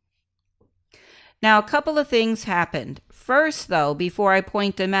 Now, a couple of things happened. First, though, before I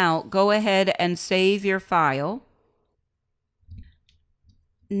point them out, go ahead and save your file.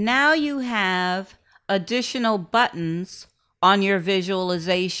 Now you have additional buttons on your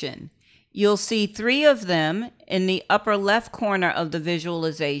visualization. You'll see 3 of them in the upper left corner of the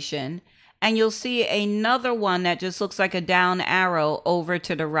visualization, and you'll see another one that just looks like a down arrow over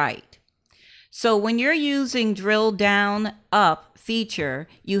to the right. So when you're using drill down up feature,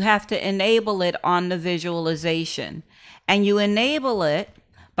 you have to enable it on the visualization. And you enable it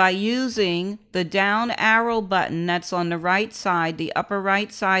by using the down arrow button that's on the right side, the upper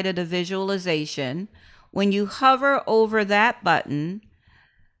right side of the visualization. When you hover over that button,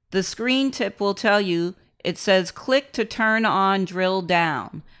 the screen tip will tell you, it says click to turn on drill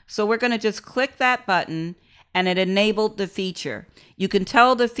down. So we're going to just click that button and it enabled the feature. You can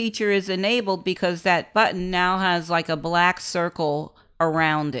tell the feature is enabled because that button now has like a black circle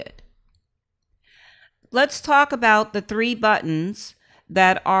around it. Let's talk about the 3 buttons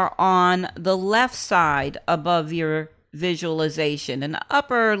that are on the left side above your visualization. In the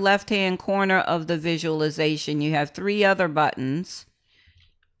upper left-hand corner of the visualization, you have 3 other buttons.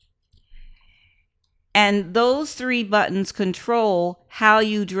 And those 3 buttons control how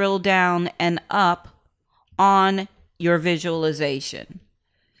you drill down and up on your visualization.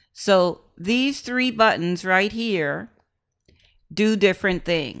 So these 3 buttons right here do different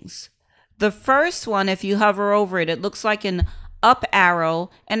things. The first one, if you hover over it, it looks like an up arrow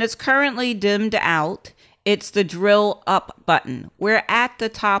and it's currently dimmed out. It's the drill up button. We're at the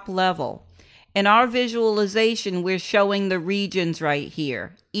top level. In our visualization, we're showing the regions right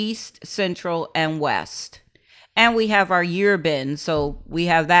here, East, Central, and West. And we have our year bin, so we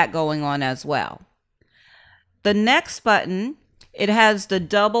have that going on as well. The next button, it has the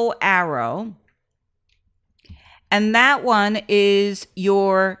double arrow. And that one is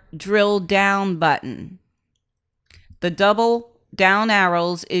your drill down button. The double down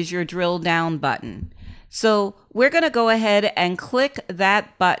arrows is your drill down button. So we're going to go ahead and click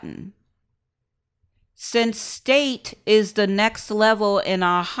that button. Since state is the next level in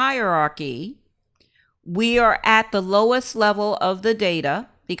our hierarchy, we are at the lowest level of the data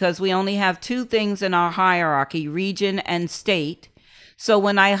because we only have 2 things in our hierarchy, region and state. So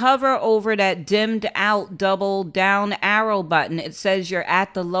when I hover over that dimmed out double down arrow button, it says you're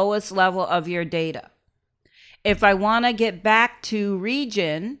at the lowest level of your data. If I want to get back to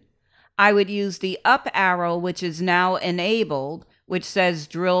region, I would use the up arrow, which is now enabled, which says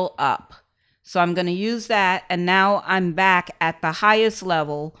drill up. So I'm going to use that, and now I'm back at the highest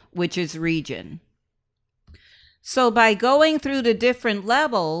level, which is region. So by going through the different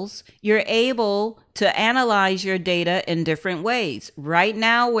levels, you're able to analyze your data in different ways. Right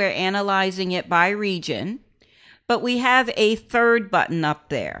now, we're analyzing it by region, but we have a 3rd button up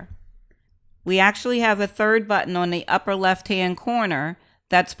there. We actually have a 3rd button on the upper left-hand corner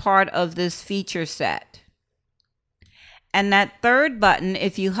that's part of this feature set. And that 3rd button,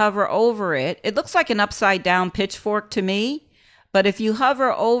 if you hover over it, it looks like an upside down pitchfork to me, but if you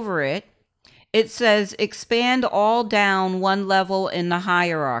hover over it, it says expand all down 1 level in the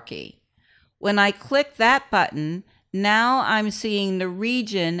hierarchy. When I click that button, now I'm seeing the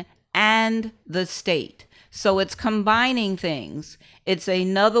region and the state. So it's combining things. It's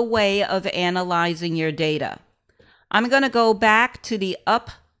another way of analyzing your data. I'm going to go back to the up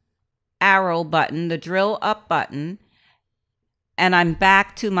arrow button, the drill up button, and I'm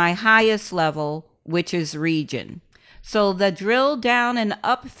back to my highest level, which is region. So the drill down and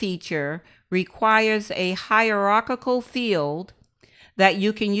up feature requires a hierarchical field that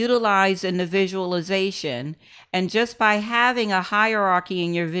you can utilize in the visualization. And just by having a hierarchy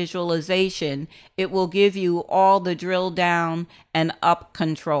in your visualization, it will give you all the drill down and up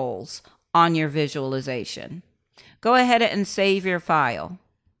controls on your visualization. Go ahead and save your file.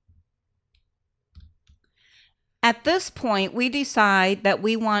 At this point, we decide that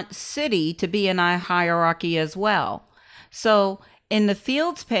we want city to be in our hierarchy as well. So in the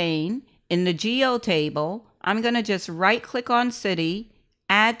fields pane, in the geo table, I'm going to just right click on city,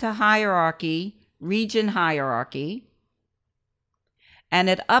 add to hierarchy, region hierarchy, and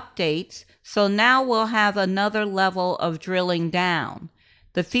it updates. So now we'll have another level of drilling down.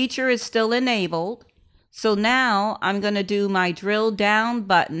 The feature is still enabled. So now I'm going to do my drill down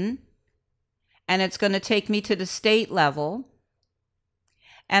button, and it's going to take me to the state level.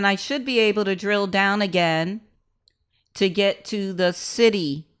 And I should be able to drill down again to get to the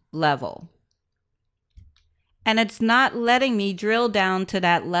city level. And it's not letting me drill down to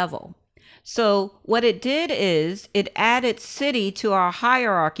that level. So what it did is it added city to our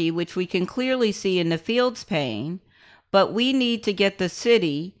hierarchy, which we can clearly see in the fields pane, but we need to get the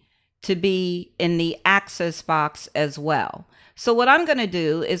city to be in the access box as well. So what I'm going to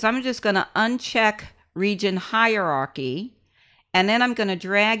do is I'm just going to uncheck region hierarchy, and then I'm going to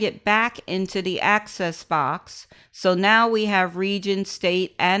drag it back into the access box. So now we have region,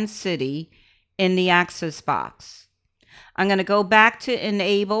 state, and city in the access box. I'm going to go back to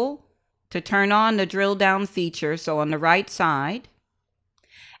enable to turn on the drill down feature, so on the right side.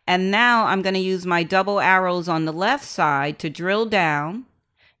 And now I'm going to use my double arrows on the left side to drill down.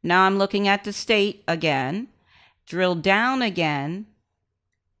 Now I'm looking at the state again, drill down again,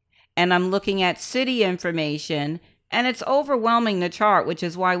 and I'm looking at city information, and it's overwhelming the chart, which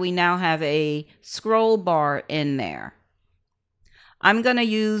is why we now have a scroll bar in there. I'm going to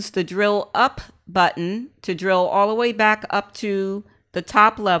use the drill up button to drill all the way back up to the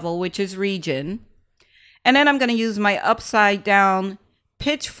top level, which is region. And then I'm going to use my upside down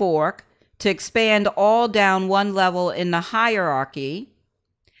pitchfork to expand all down one level in the hierarchy.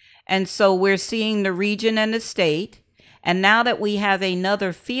 And so we're seeing the region and the state. And now that we have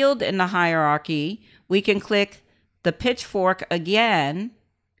another field in the hierarchy, we can click the pitchfork again.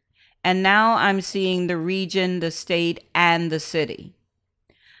 And now I'm seeing the region, the state, and the city.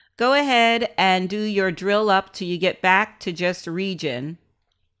 Go ahead and do your drill up till you get back to just region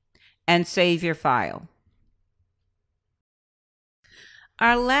and save your file.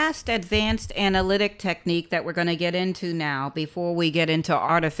 Our last advanced analytic technique that we're going to get into now before we get into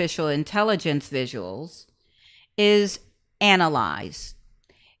artificial intelligence visuals is Analyze.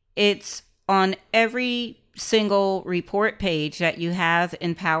 It's on every single report page that you have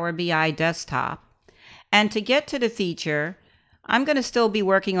in Power BI Desktop. And to get to the feature, I'm going to still be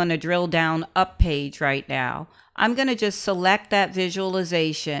working on the drill down up page right now. I'm going to just select that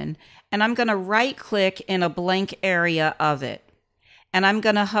visualization and I'm going to right click in a blank area of it. And I'm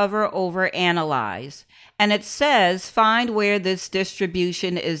going to hover over Analyze. And it says find where this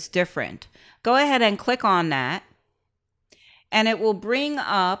distribution is different. Go ahead and click on that. And it will bring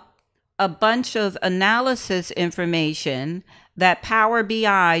up a bunch of analysis information that Power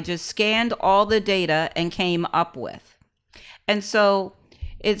BI just scanned all the data and came up with. And so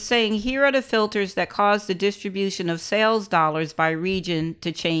it's saying here are the filters that cause the distribution of sales dollars by region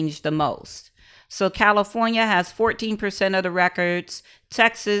to change the most. So California has 14% of the records,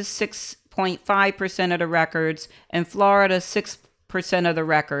 Texas 6.5% of the records, and Florida 6% of the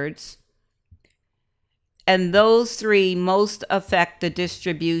records. And those three most affect the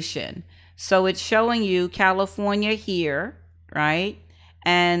distribution. So it's showing you California here, right?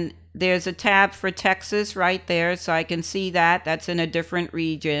 And there's a tab for Texas right there, so I can see that. That's in a different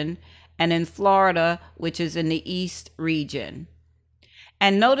region. And in Florida, which is in the East region.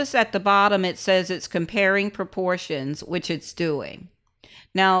 And notice at the bottom it says it's comparing proportions, which it's doing.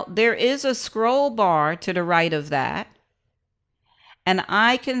 Now, there is a scroll bar to the right of that. And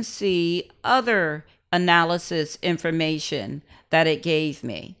I can see other analysis information that it gave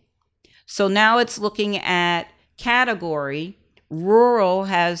me. So now it's looking at category. Rural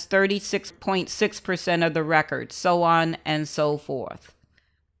has 36.6% of the records, so on and so forth.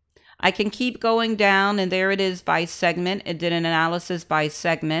 I can keep going down, and there it is by segment. It did an analysis by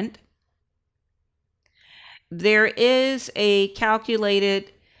segment. There is a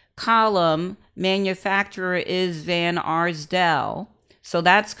calculated column. Manufacturer is Van Arsdale, so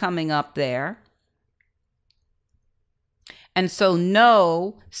that's coming up there. And so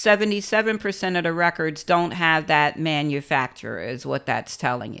no, 77% of the records don't have that manufacturer is what that's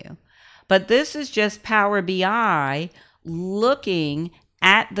telling you. But this is just Power BI looking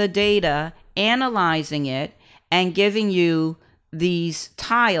at the data, analyzing it, and giving you these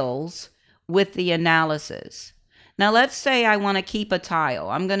tiles with the analysis. Now let's say I want to keep a tile.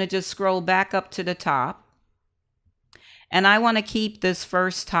 I'm going to just scroll back up to the top. And I want to keep this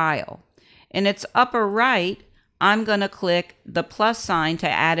first tile. In its upper right, I'm going to click the plus sign to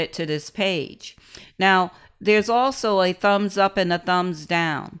add it to this page. Now, there's also a thumbs up and a thumbs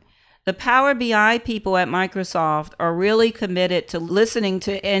down. The Power BI people at Microsoft are really committed to listening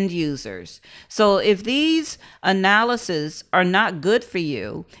to end users. So if these analyses are not good for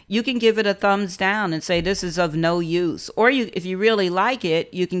you, you can give it a thumbs down and say this is of no use. Or if you really like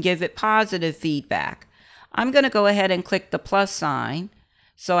it, you can give it positive feedback. I'm going to go ahead and click the plus sign.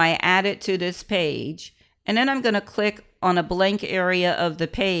 So I add it to this page. And then I'm going to click on a blank area of the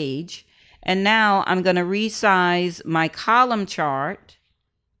page. And now I'm going to resize my column chart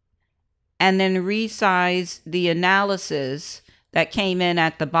and then resize the analysis that came in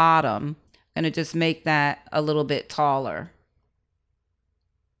at the bottom. I'm going to just make that a little bit taller.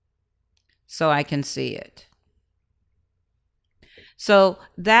 so I can see it. So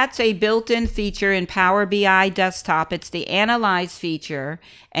that's a built-in feature in Power BI Desktop. It's the Analyze feature,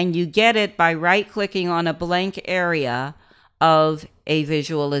 and you get it by right-clicking on a blank area of a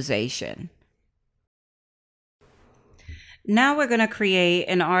visualization. Now we're going to create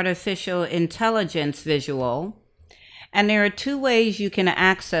an artificial intelligence visual, and there are two ways you can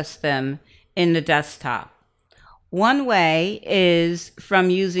access them in the desktop. One way is from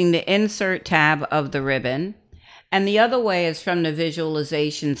using the Insert tab of the ribbon, and the other way is from the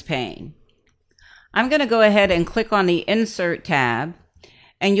Visualizations pane. I'm going to go ahead and click on the Insert tab,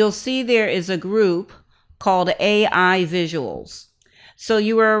 and you'll see there is a group called AI Visuals. So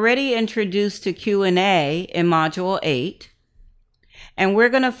you were already introduced to Q&A in Module 8, and we're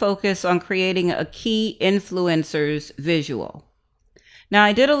going to focus on creating a Key Influencers visual. Now,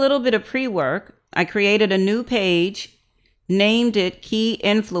 I did a little bit of pre-work. I created a new page, named it Key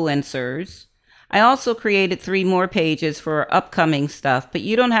Influencers. I also created 3 more pages for upcoming stuff, but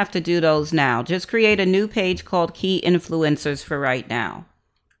you don't have to do those now. Just create a new page called Key Influencers for right now.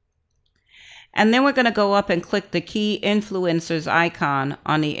 And then we're going to go up and click the Key Influencers icon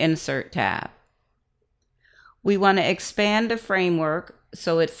on the Insert tab. We want to expand the framework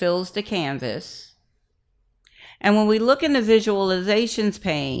so it fills the canvas. And when we look in the Visualizations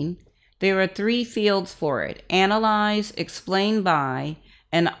pane, there are 3 fields for it: Analyze, Explain By,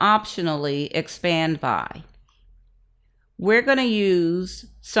 and optionally Expand By. We're going to use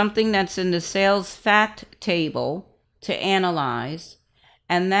something that's in the sales fact table to analyze,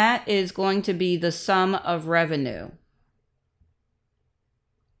 and that is going to be the sum of revenue.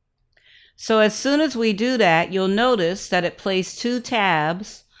 So as soon as we do that, you'll notice that it placed 2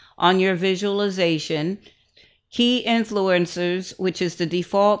 tabs on your visualization: Key Influencers, which is the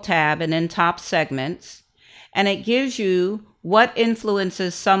default tab, and then Top Segments, and it gives you what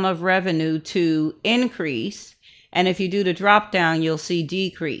influences sum of revenue to increase, and if you do the drop down, you'll see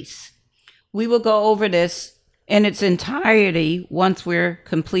decrease. We will go over this in its entirety once we're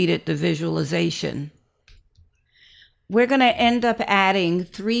completed the visualization. We're going to end up adding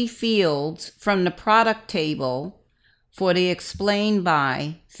 3 fields from the product table for the Explain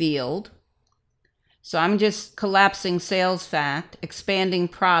By field. So I'm just collapsing sales fact, expanding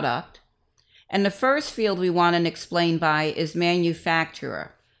product. And the first field we want to explain by is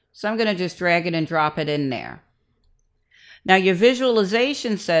manufacturer. So I'm going to just drag it and drop it in there. Now your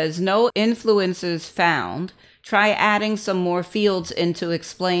visualization says no influences found. Try adding some more fields into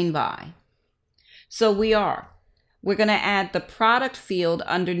explain by. So we're going to add the product field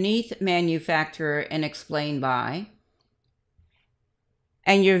underneath manufacturer and explain by.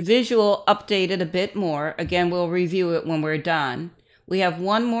 And your visual updated a bit more. Again, we'll review it when we're done. We have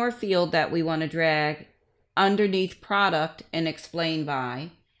one more field that we want to drag underneath product and explain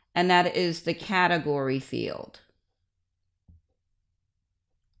by, and that is the category field.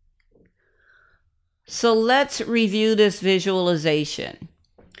 So let's review this visualization.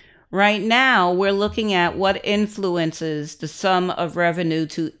 Right now, we're looking at what influences the sum of revenue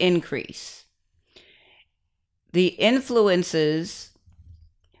to increase. The influences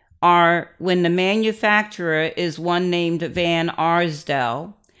are when the manufacturer is one named Van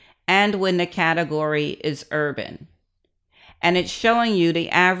Arsdale and when the category is urban. And it's showing you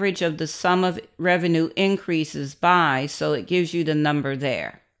the average of the sum of revenue increases by, so it gives you the number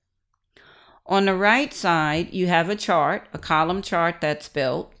there. On the right side, you have a chart, a column chart that's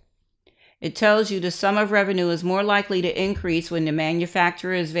built. It tells you the sum of revenue is more likely to increase when the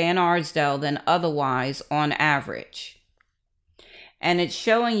manufacturer is Van Arsdale than otherwise on average. And it's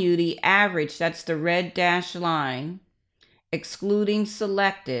showing you the average, that's the red dashed line, excluding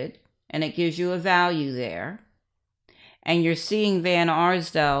selected, and it gives you a value there. And you're seeing Van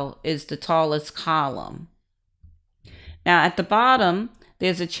Arsdale is the tallest column. Now at the bottom,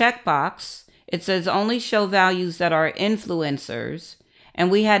 there's a checkbox. It says only show values that are influencers, and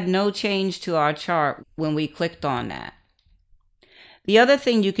we had no change to our chart when we clicked on that. The other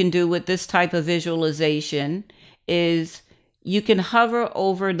thing you can do with this type of visualization is you can hover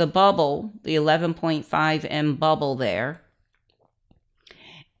over the bubble, the 11.5 M bubble there,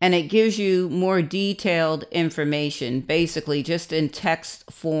 and it gives you more detailed information, basically just in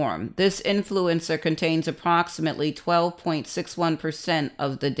text form. This influencer contains approximately 12.61%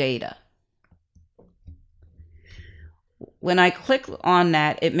 of the data. When I click on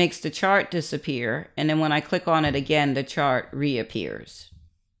that, it makes the chart disappear, and then when I click on it again, the chart reappears.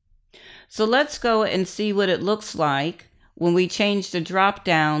 So let's go and see what it looks like when we change the drop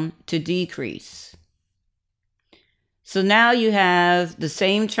down to decrease. So now you have the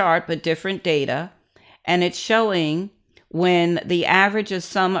same chart but different data, and it's showing when the average of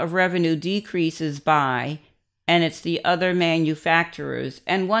sum of revenue decreases by, and it's the other manufacturers,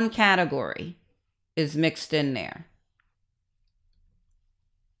 and one category is mixed in there.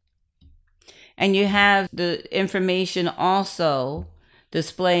 And you have the information also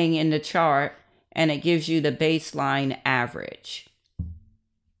displaying in the chart, and it gives you the baseline average.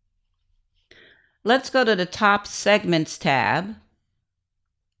 Let's go to the top segments tab.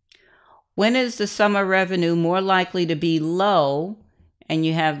 When is the sum of revenue more likely to be low? And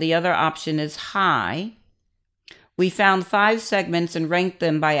you have the other option is high. We found 5 segments and ranked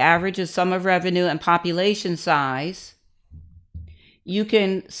them by average of sum of revenue and population size. You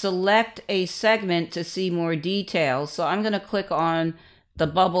can select a segment to see more details. So I'm going to click on the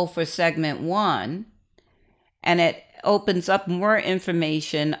bubble for segment 1, and it opens up more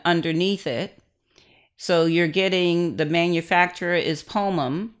information underneath it. So you're getting the manufacturer is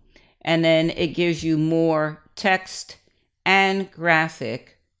Pomum, and then it gives you more text and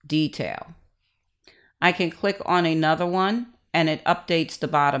graphic detail. I can click on another one and it updates the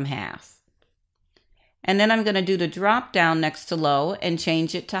bottom half. And then I'm going to do the drop down next to low and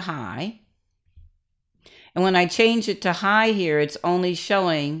change it to high. And when I change it to high here, it's only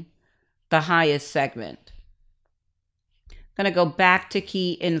showing the highest segment. I'm going to go back to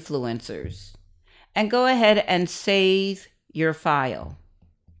key influencers and go ahead and save your file.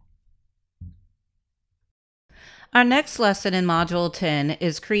 Our next lesson in Module 10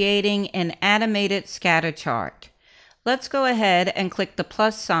 is creating an animated scatter chart. Let's go ahead and click the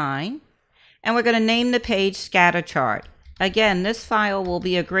plus sign, and we're going to name the page scatter chart. Again, this file will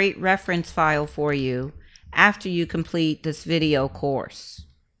be a great reference file for you after you complete this video course.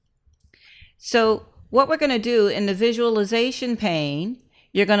 So what we're going to do in the visualization pane,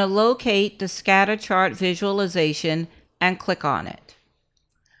 you're going to locate the scatter chart visualization and click on it.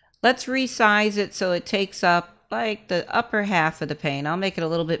 Let's resize it so it takes up like the upper half of the pane. I'll make it a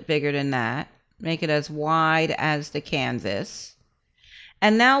little bit bigger than that. Make it as wide as the canvas.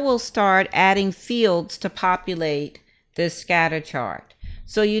 And now we'll start adding fields to populate this scatter chart.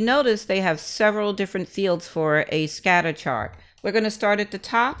 So you notice they have several different fields for a scatter chart. We're going to start at the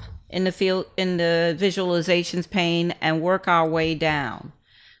top in the field in the visualizations pane and work our way down.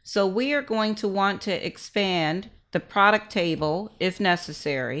 So we are going to want to expand the product table if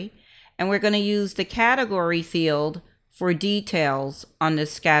necessary. And we're going to use the category field for details on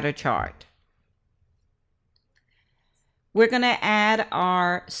this scatter chart. We're going to add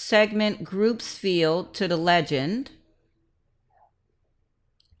our segment groups field to the legend.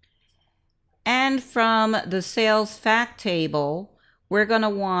 And from the sales fact table, we're going to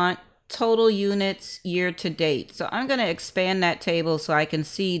want total units year to date. So I'm going to expand that table so I can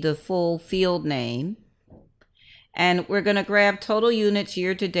see the full field name. And we're going to grab total units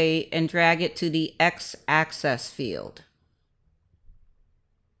year to date and drag it to the x-axis field.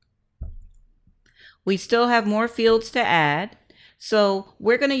 We still have more fields to add. So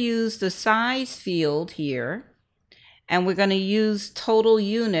we're going to use the size field here. And we're going to use total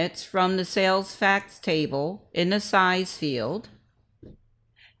units from the sales facts table in the size field.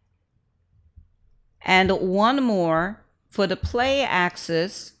 And one more for the play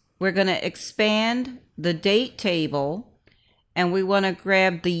axis, we're going to expand the date table, and we want to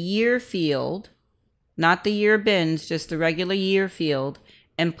grab the year field, not the year bins, just the regular year field,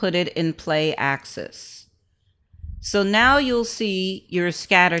 and put it in play axis. So now you'll see your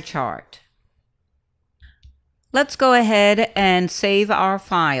scatter chart. Let's go ahead and save our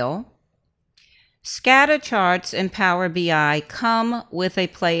file. Scatter charts in Power BI come with a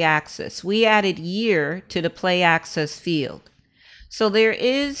play axis. We added year to the play axis field. So there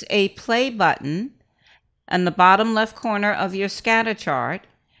is a play button in the bottom left corner of your scatter chart,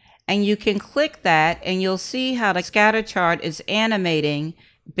 and you can click that and you'll see how the scatter chart is animating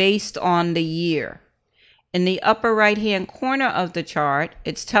based on the year. In the upper right hand corner of the chart,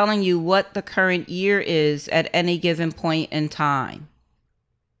 it's telling you what the current year is at any given point in time.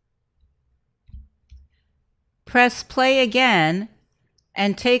 Press play again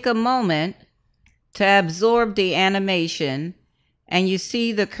and take a moment to absorb the animation, and you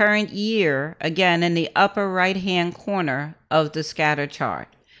see the current year again in the upper right hand corner of the scatter chart.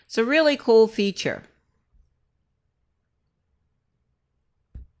 It's a really cool feature.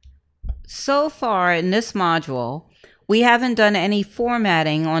 So far in this module, we haven't done any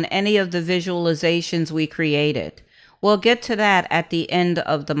formatting on any of the visualizations we created. We'll get to that at the end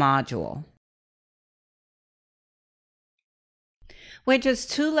of the module. We're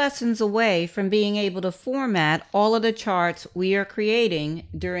just 2 lessons away from being able to format all of the charts we are creating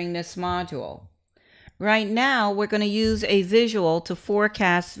during this module. Right now, we're going to use a visual to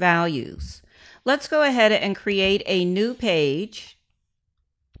forecast values. Let's go ahead and create a new page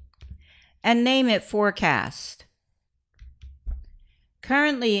and name it Forecast.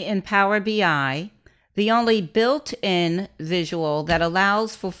 Currently in Power BI, the only built-in visual that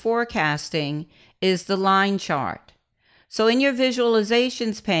allows for forecasting is the line chart. So in your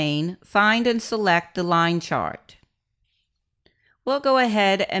visualizations pane, find and select the line chart. We'll go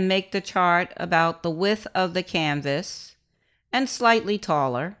ahead and make the chart about the width of the canvas and slightly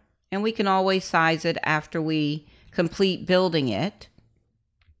taller, and we can always size it after we complete building it.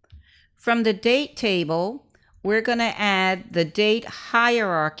 From the date table, we're going to add the date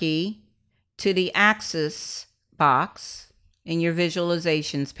hierarchy to the axis box in your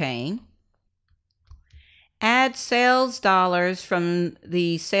visualizations pane. Add sales dollars from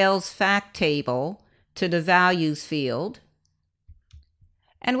the sales fact table to the values field.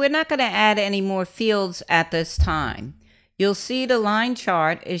 And we're not going to add any more fields at this time. You'll see the line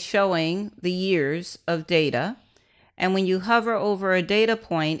chart is showing the years of data. And when you hover over a data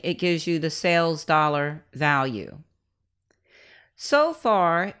point, it gives you the sales dollar value. So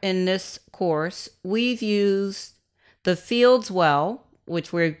far in this course, we've used the fields well,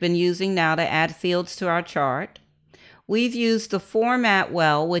 which we've been using now to add fields to our chart. We've used the format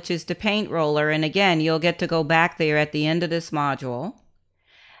well, which is the paint roller. And again, you'll get to go back there at the end of this module.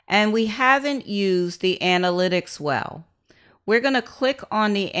 And we haven't used the analytics well. We're going to click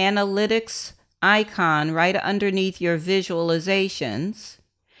on the analytics icon right underneath your visualizations,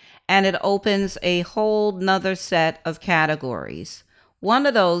 and it opens a whole nother set of categories. One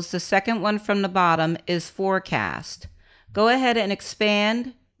of those, the second one from the bottom, is forecast. Go ahead and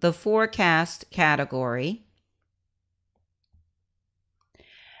expand the forecast category,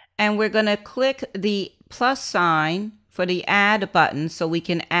 and we're going to click the plus sign for the add button so we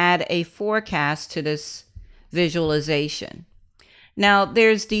can add a forecast to this visualization. Now,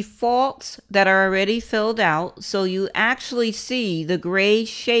 there's defaults that are already filled out, so you actually see the gray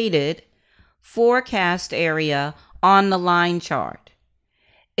shaded forecast area on the line chart.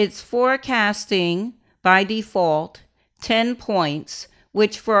 It's forecasting by default 10 points,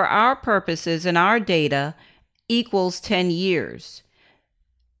 which for our purposes and our data equals 10 years.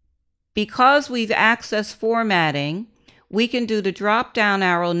 Because we've accessed formatting, we can do the drop down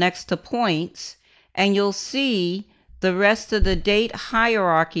arrow next to points, and you'll see the rest of the date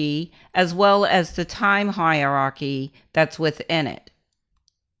hierarchy as well as the time hierarchy that's within it.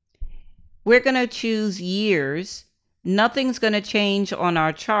 We're going to choose years. Nothing's going to change on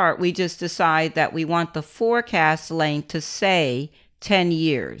our chart. We just decide that we want the forecast length to say 10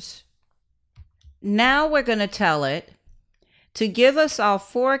 years. Now we're going to tell it to give us our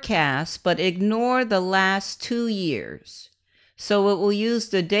forecast, but ignore the last 2 years. So it will use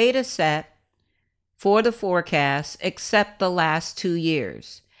the data set for the forecast except the last 2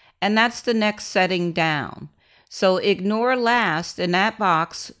 years. And that's the next setting down. So ignore last in that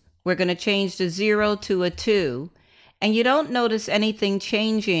box. We're going to change the 0 to a 2. And you don't notice anything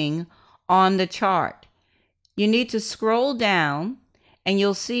changing on the chart. You need to scroll down and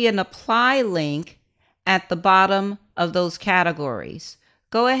you'll see an apply link at the bottom of those categories.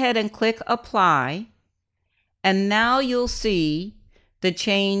 Go ahead and click apply. And now you'll see the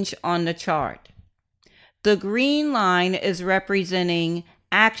change on the chart. The green line is representing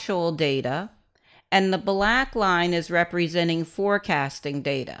actual data, and the black line is representing forecasting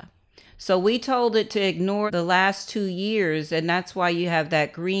data. So we told it to ignore the last 2 years, and that's why you have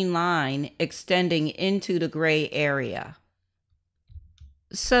that green line extending into the gray area.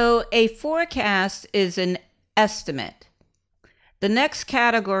 So a forecast is an estimate. The next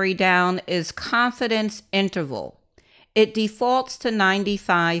category down is confidence interval. It defaults to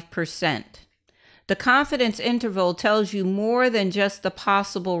 95%. The confidence interval tells you more than just the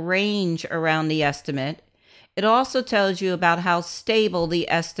possible range around the estimate. It also tells you about how stable the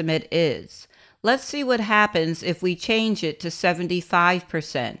estimate is. Let's see what happens if we change it to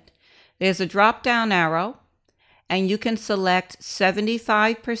 75%. There's a drop-down arrow, and you can select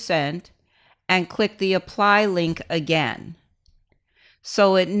 75% and click the apply link again.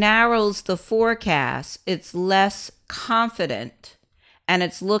 So it narrows the forecast. It's less confident, and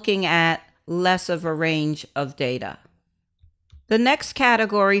it's looking at less of a range of data. The next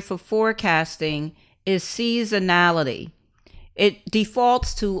category for forecasting is seasonality. It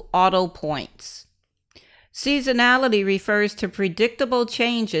defaults to auto points. Seasonality refers to predictable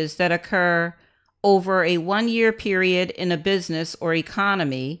changes that occur over a 1-year period in a business or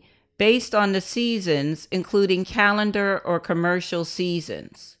economy based on the seasons, including calendar or commercial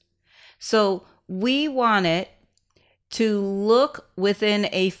seasons. So we want it to look within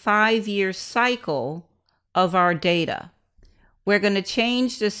a 5-year cycle of our data. we're going to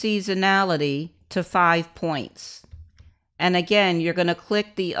change the seasonality to 5 points. And again, you're going to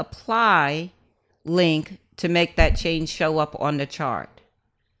click the apply link to make that change show up on the chart.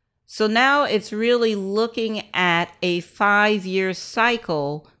 So now it's really looking at a 5-year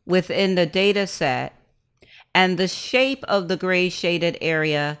cycle within the data set, and the shape of the gray shaded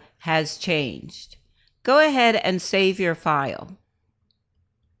area has changed. Go ahead and save your file.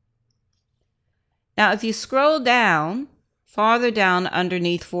 Now, if you scroll down, farther down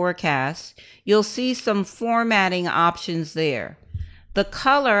underneath forecast, you'll see some formatting options there. The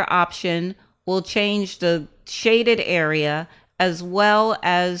color option will change the shaded area as well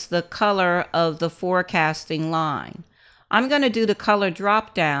as the color of the forecasting line. I'm going to do the color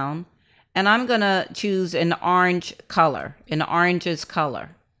drop down, and I'm going to choose an orange color, an orange's color.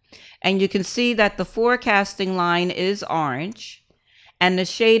 And you can see that the forecasting line is orange, and the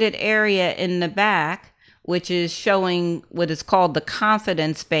shaded area in the back, which is showing what is called the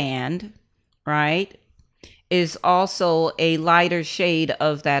confidence band, right, is also a lighter shade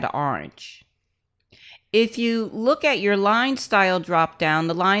of that orange. If you look at your line style drop down,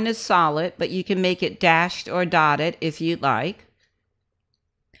 the line is solid, but you can make it dashed or dotted if you'd like.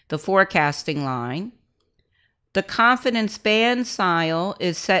 The forecasting line. The confidence band style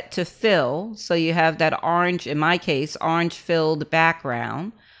is set to fill, so you have that orange, in my case, orange filled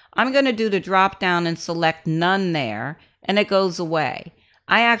background. I'm going to do the drop down and select none there, and it goes away.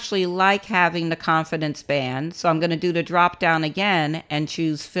 I actually like having the confidence band, so I'm going to do the drop down again and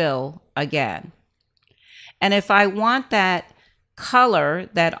choose fill again. And if I want that color,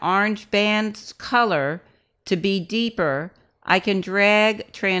 that orange band color, to be deeper, I can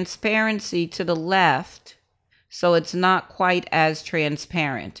drag transparency to the left so it's not quite as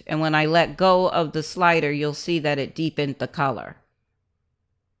transparent. And when I let go of the slider, you'll see that it deepened the color.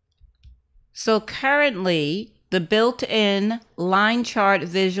 So currently, the built-in line chart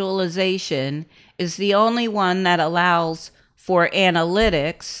visualization is the only one that allows for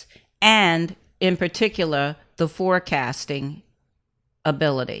analytics and, in particular, the forecasting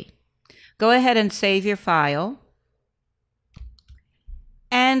ability. Go ahead and save your file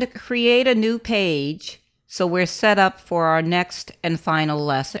and create a new page so we're set up for our next and final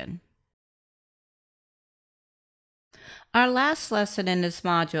lesson. Our last lesson in this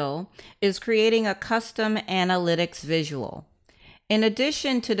module is creating a custom analytics visual. In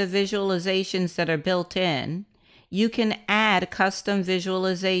addition to the visualizations that are built in, you can add custom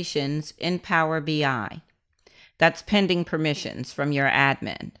visualizations in Power BI. That's pending permissions from your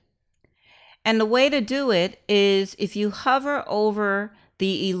admin. And the way to do it is if you hover over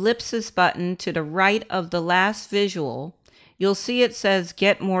the ellipsis button to the right of the last visual, you'll see it says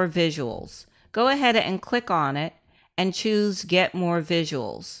Get More Visuals. Go ahead and click on it and choose Get More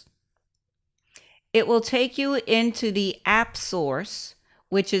Visuals. It will take you into the App Source,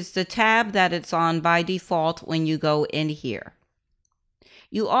 which is the tab that it's on by default when you go in here.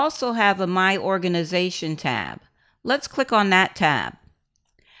 You also have a My Organization tab. Let's click on that tab.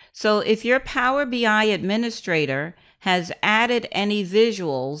 So if your Power BI administrator has added any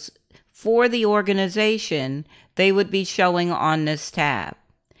visuals for the organization, they would be showing on this tab.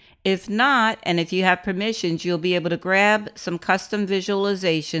 If not, and if you have permissions, you'll be able to grab some custom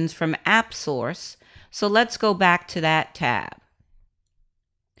visualizations from App Source. So let's go back to that tab.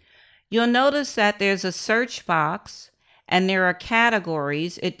 You'll notice that there's a search box and there are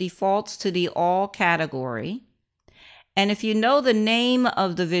categories. It defaults to the All category. And if you know the name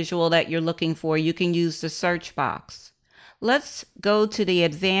of the visual that you're looking for, you can use the search box. Let's go to the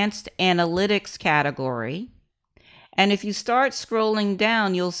Advanced Analytics category. And if you start scrolling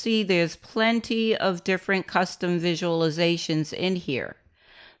down, you'll see there's plenty of different custom visualizations in here.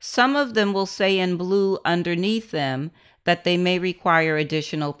 Some of them will say in blue underneath them that they may require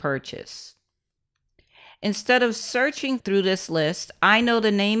additional purchase. Instead of searching through this list, I know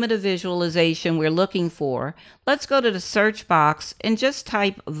the name of the visualization we're looking for. Let's go to the search box and just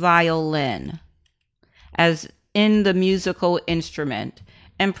type violin as in the musical instrument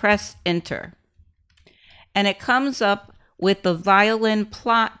and press enter. And it comes up with the violin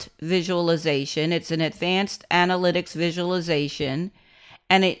plot visualization. It's an advanced analytics visualization,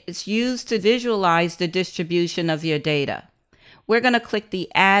 and it's used to visualize the distribution of your data. We're going to click the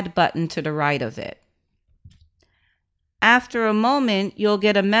Add button to the right of it. After a moment, you'll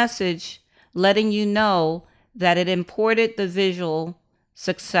get a message letting you know that it imported the visual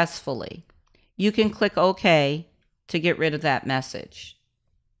successfully. You can click OK to get rid of that message.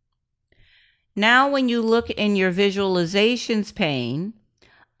 Now, when you look in your visualizations pane,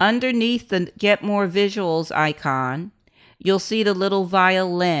 underneath the Get More Visuals icon, you'll see the little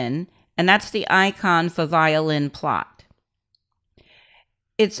violin, and that's the icon for violin plot.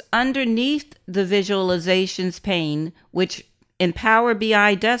 It's underneath the visualizations pane, which in Power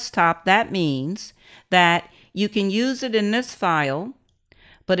BI Desktop, that means that you can use it in this file,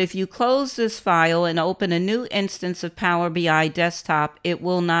 but if you close this file and open a new instance of Power BI Desktop, it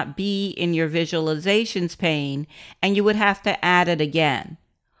will not be in your visualizations pane, and you would have to add it again.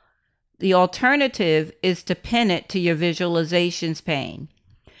 The alternative is to pin it to your visualizations pane.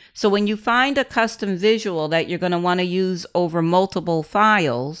 So when you find a custom visual that you're going to want to use over multiple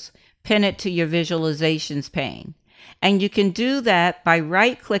files, pin it to your visualizations pane. And you can do that by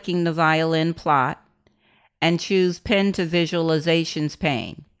right-clicking the violin plot and choose Pin to Visualizations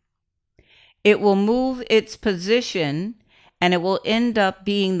pane. It will move its position and it will end up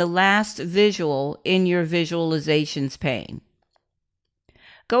being the last visual in your visualizations pane.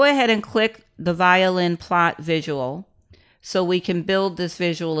 Go ahead and click the violin plot visual so we can build this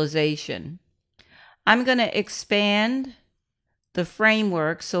visualization. I'm going to expand the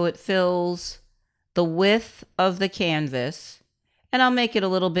framework so it fills the width of the canvas, and I'll make it a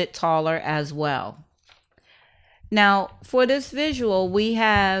little bit taller as well. Now, for this visual, we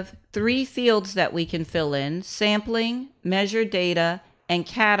have 3 fields that we can fill in: sampling, measure data, and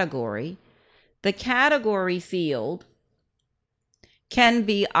category. The category field can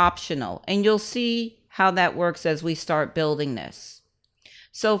be optional, and you'll see how that works as we start building this.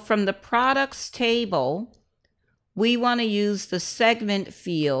 So from the products table, we want to use the segment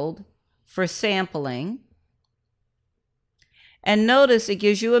field for sampling. And notice it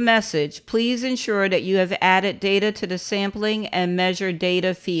gives you a message. Please ensure that you have added data to the sampling and measure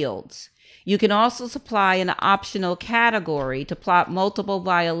data fields. You can also supply an optional category to plot multiple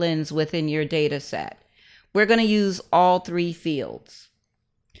violins within your data set. We're going to use all 3 fields.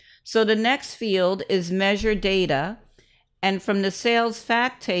 So the next field is measure data. And from the sales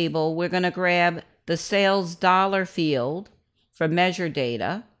fact table, we're going to grab the sales dollar field for measure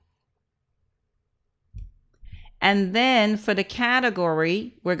data. And then for the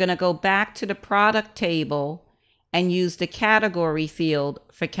category, we're going to go back to the product table and use the category field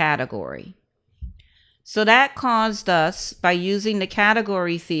for category. So that caused us, by using the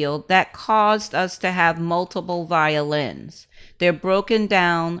category field, that caused us to have multiple violins. They're broken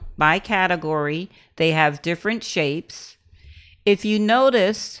down by category. They have different shapes. If you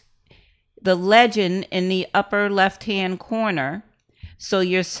notice the legend in the upper left-hand corner, so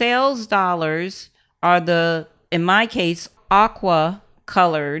your sales dollars are the, in my case, aqua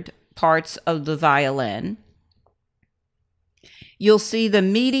colored parts of the violin. You'll see the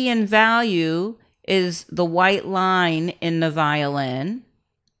median value is the white line in the violin,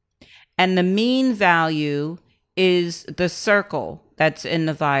 and the mean value is the circle that's in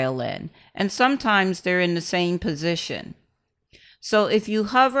the violin. And sometimes they're in the same position. So if you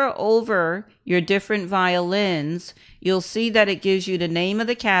hover over your different violins, you'll see that it gives you the name of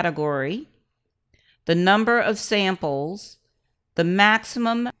the category, the number of samples, the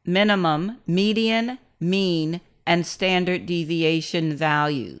maximum, minimum, median, mean, and standard deviation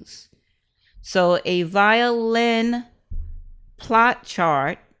values. So a violin plot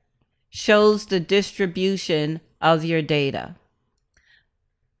chart shows the distribution of your data.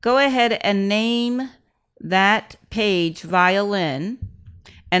 Go ahead and name that page violin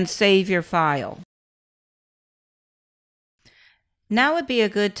and save your file. Now would be a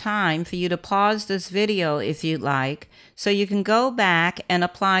good time for you to pause this video if you'd like, so you can go back and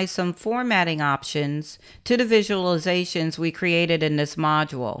apply some formatting options to the visualizations we created in this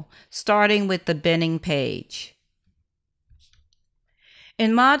module, starting with the binning page.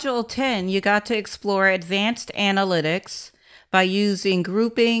 In Module 10, you got to explore advanced analytics by using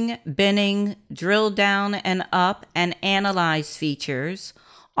grouping, binning, drill down and up, and analyze features.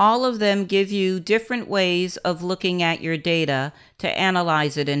 All of them give you different ways of looking at your data to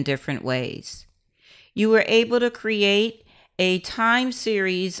analyze it in different ways. You were able to create a time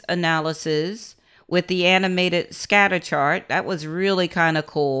series analysis with the animated scatter chart. That was really kind of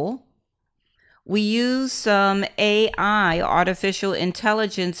cool. We used some AI, artificial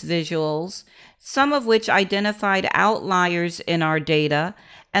intelligence visuals, some of which identified outliers in our data,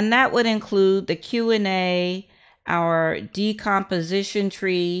 and that would include the Q&A, our decomposition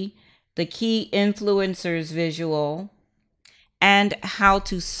tree, the key influencers visual, and how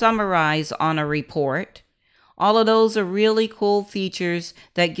to summarize on a report. All of those are really cool features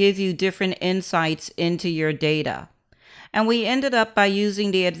that give you different insights into your data. And we ended up by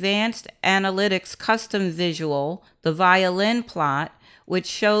using the Advanced Analytics custom visual, the violin plot, which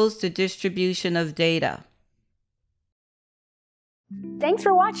shows the distribution of data. Thanks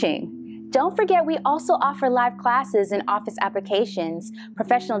for watching. Don't forget we also offer live classes in Office applications,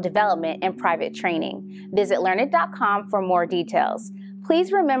 professional development, and private training. Visit learnit.com for more details.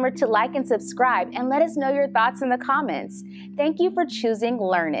 Please remember to like and subscribe and let us know your thoughts in the comments. Thank you for choosing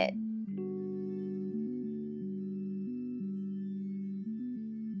Learn It.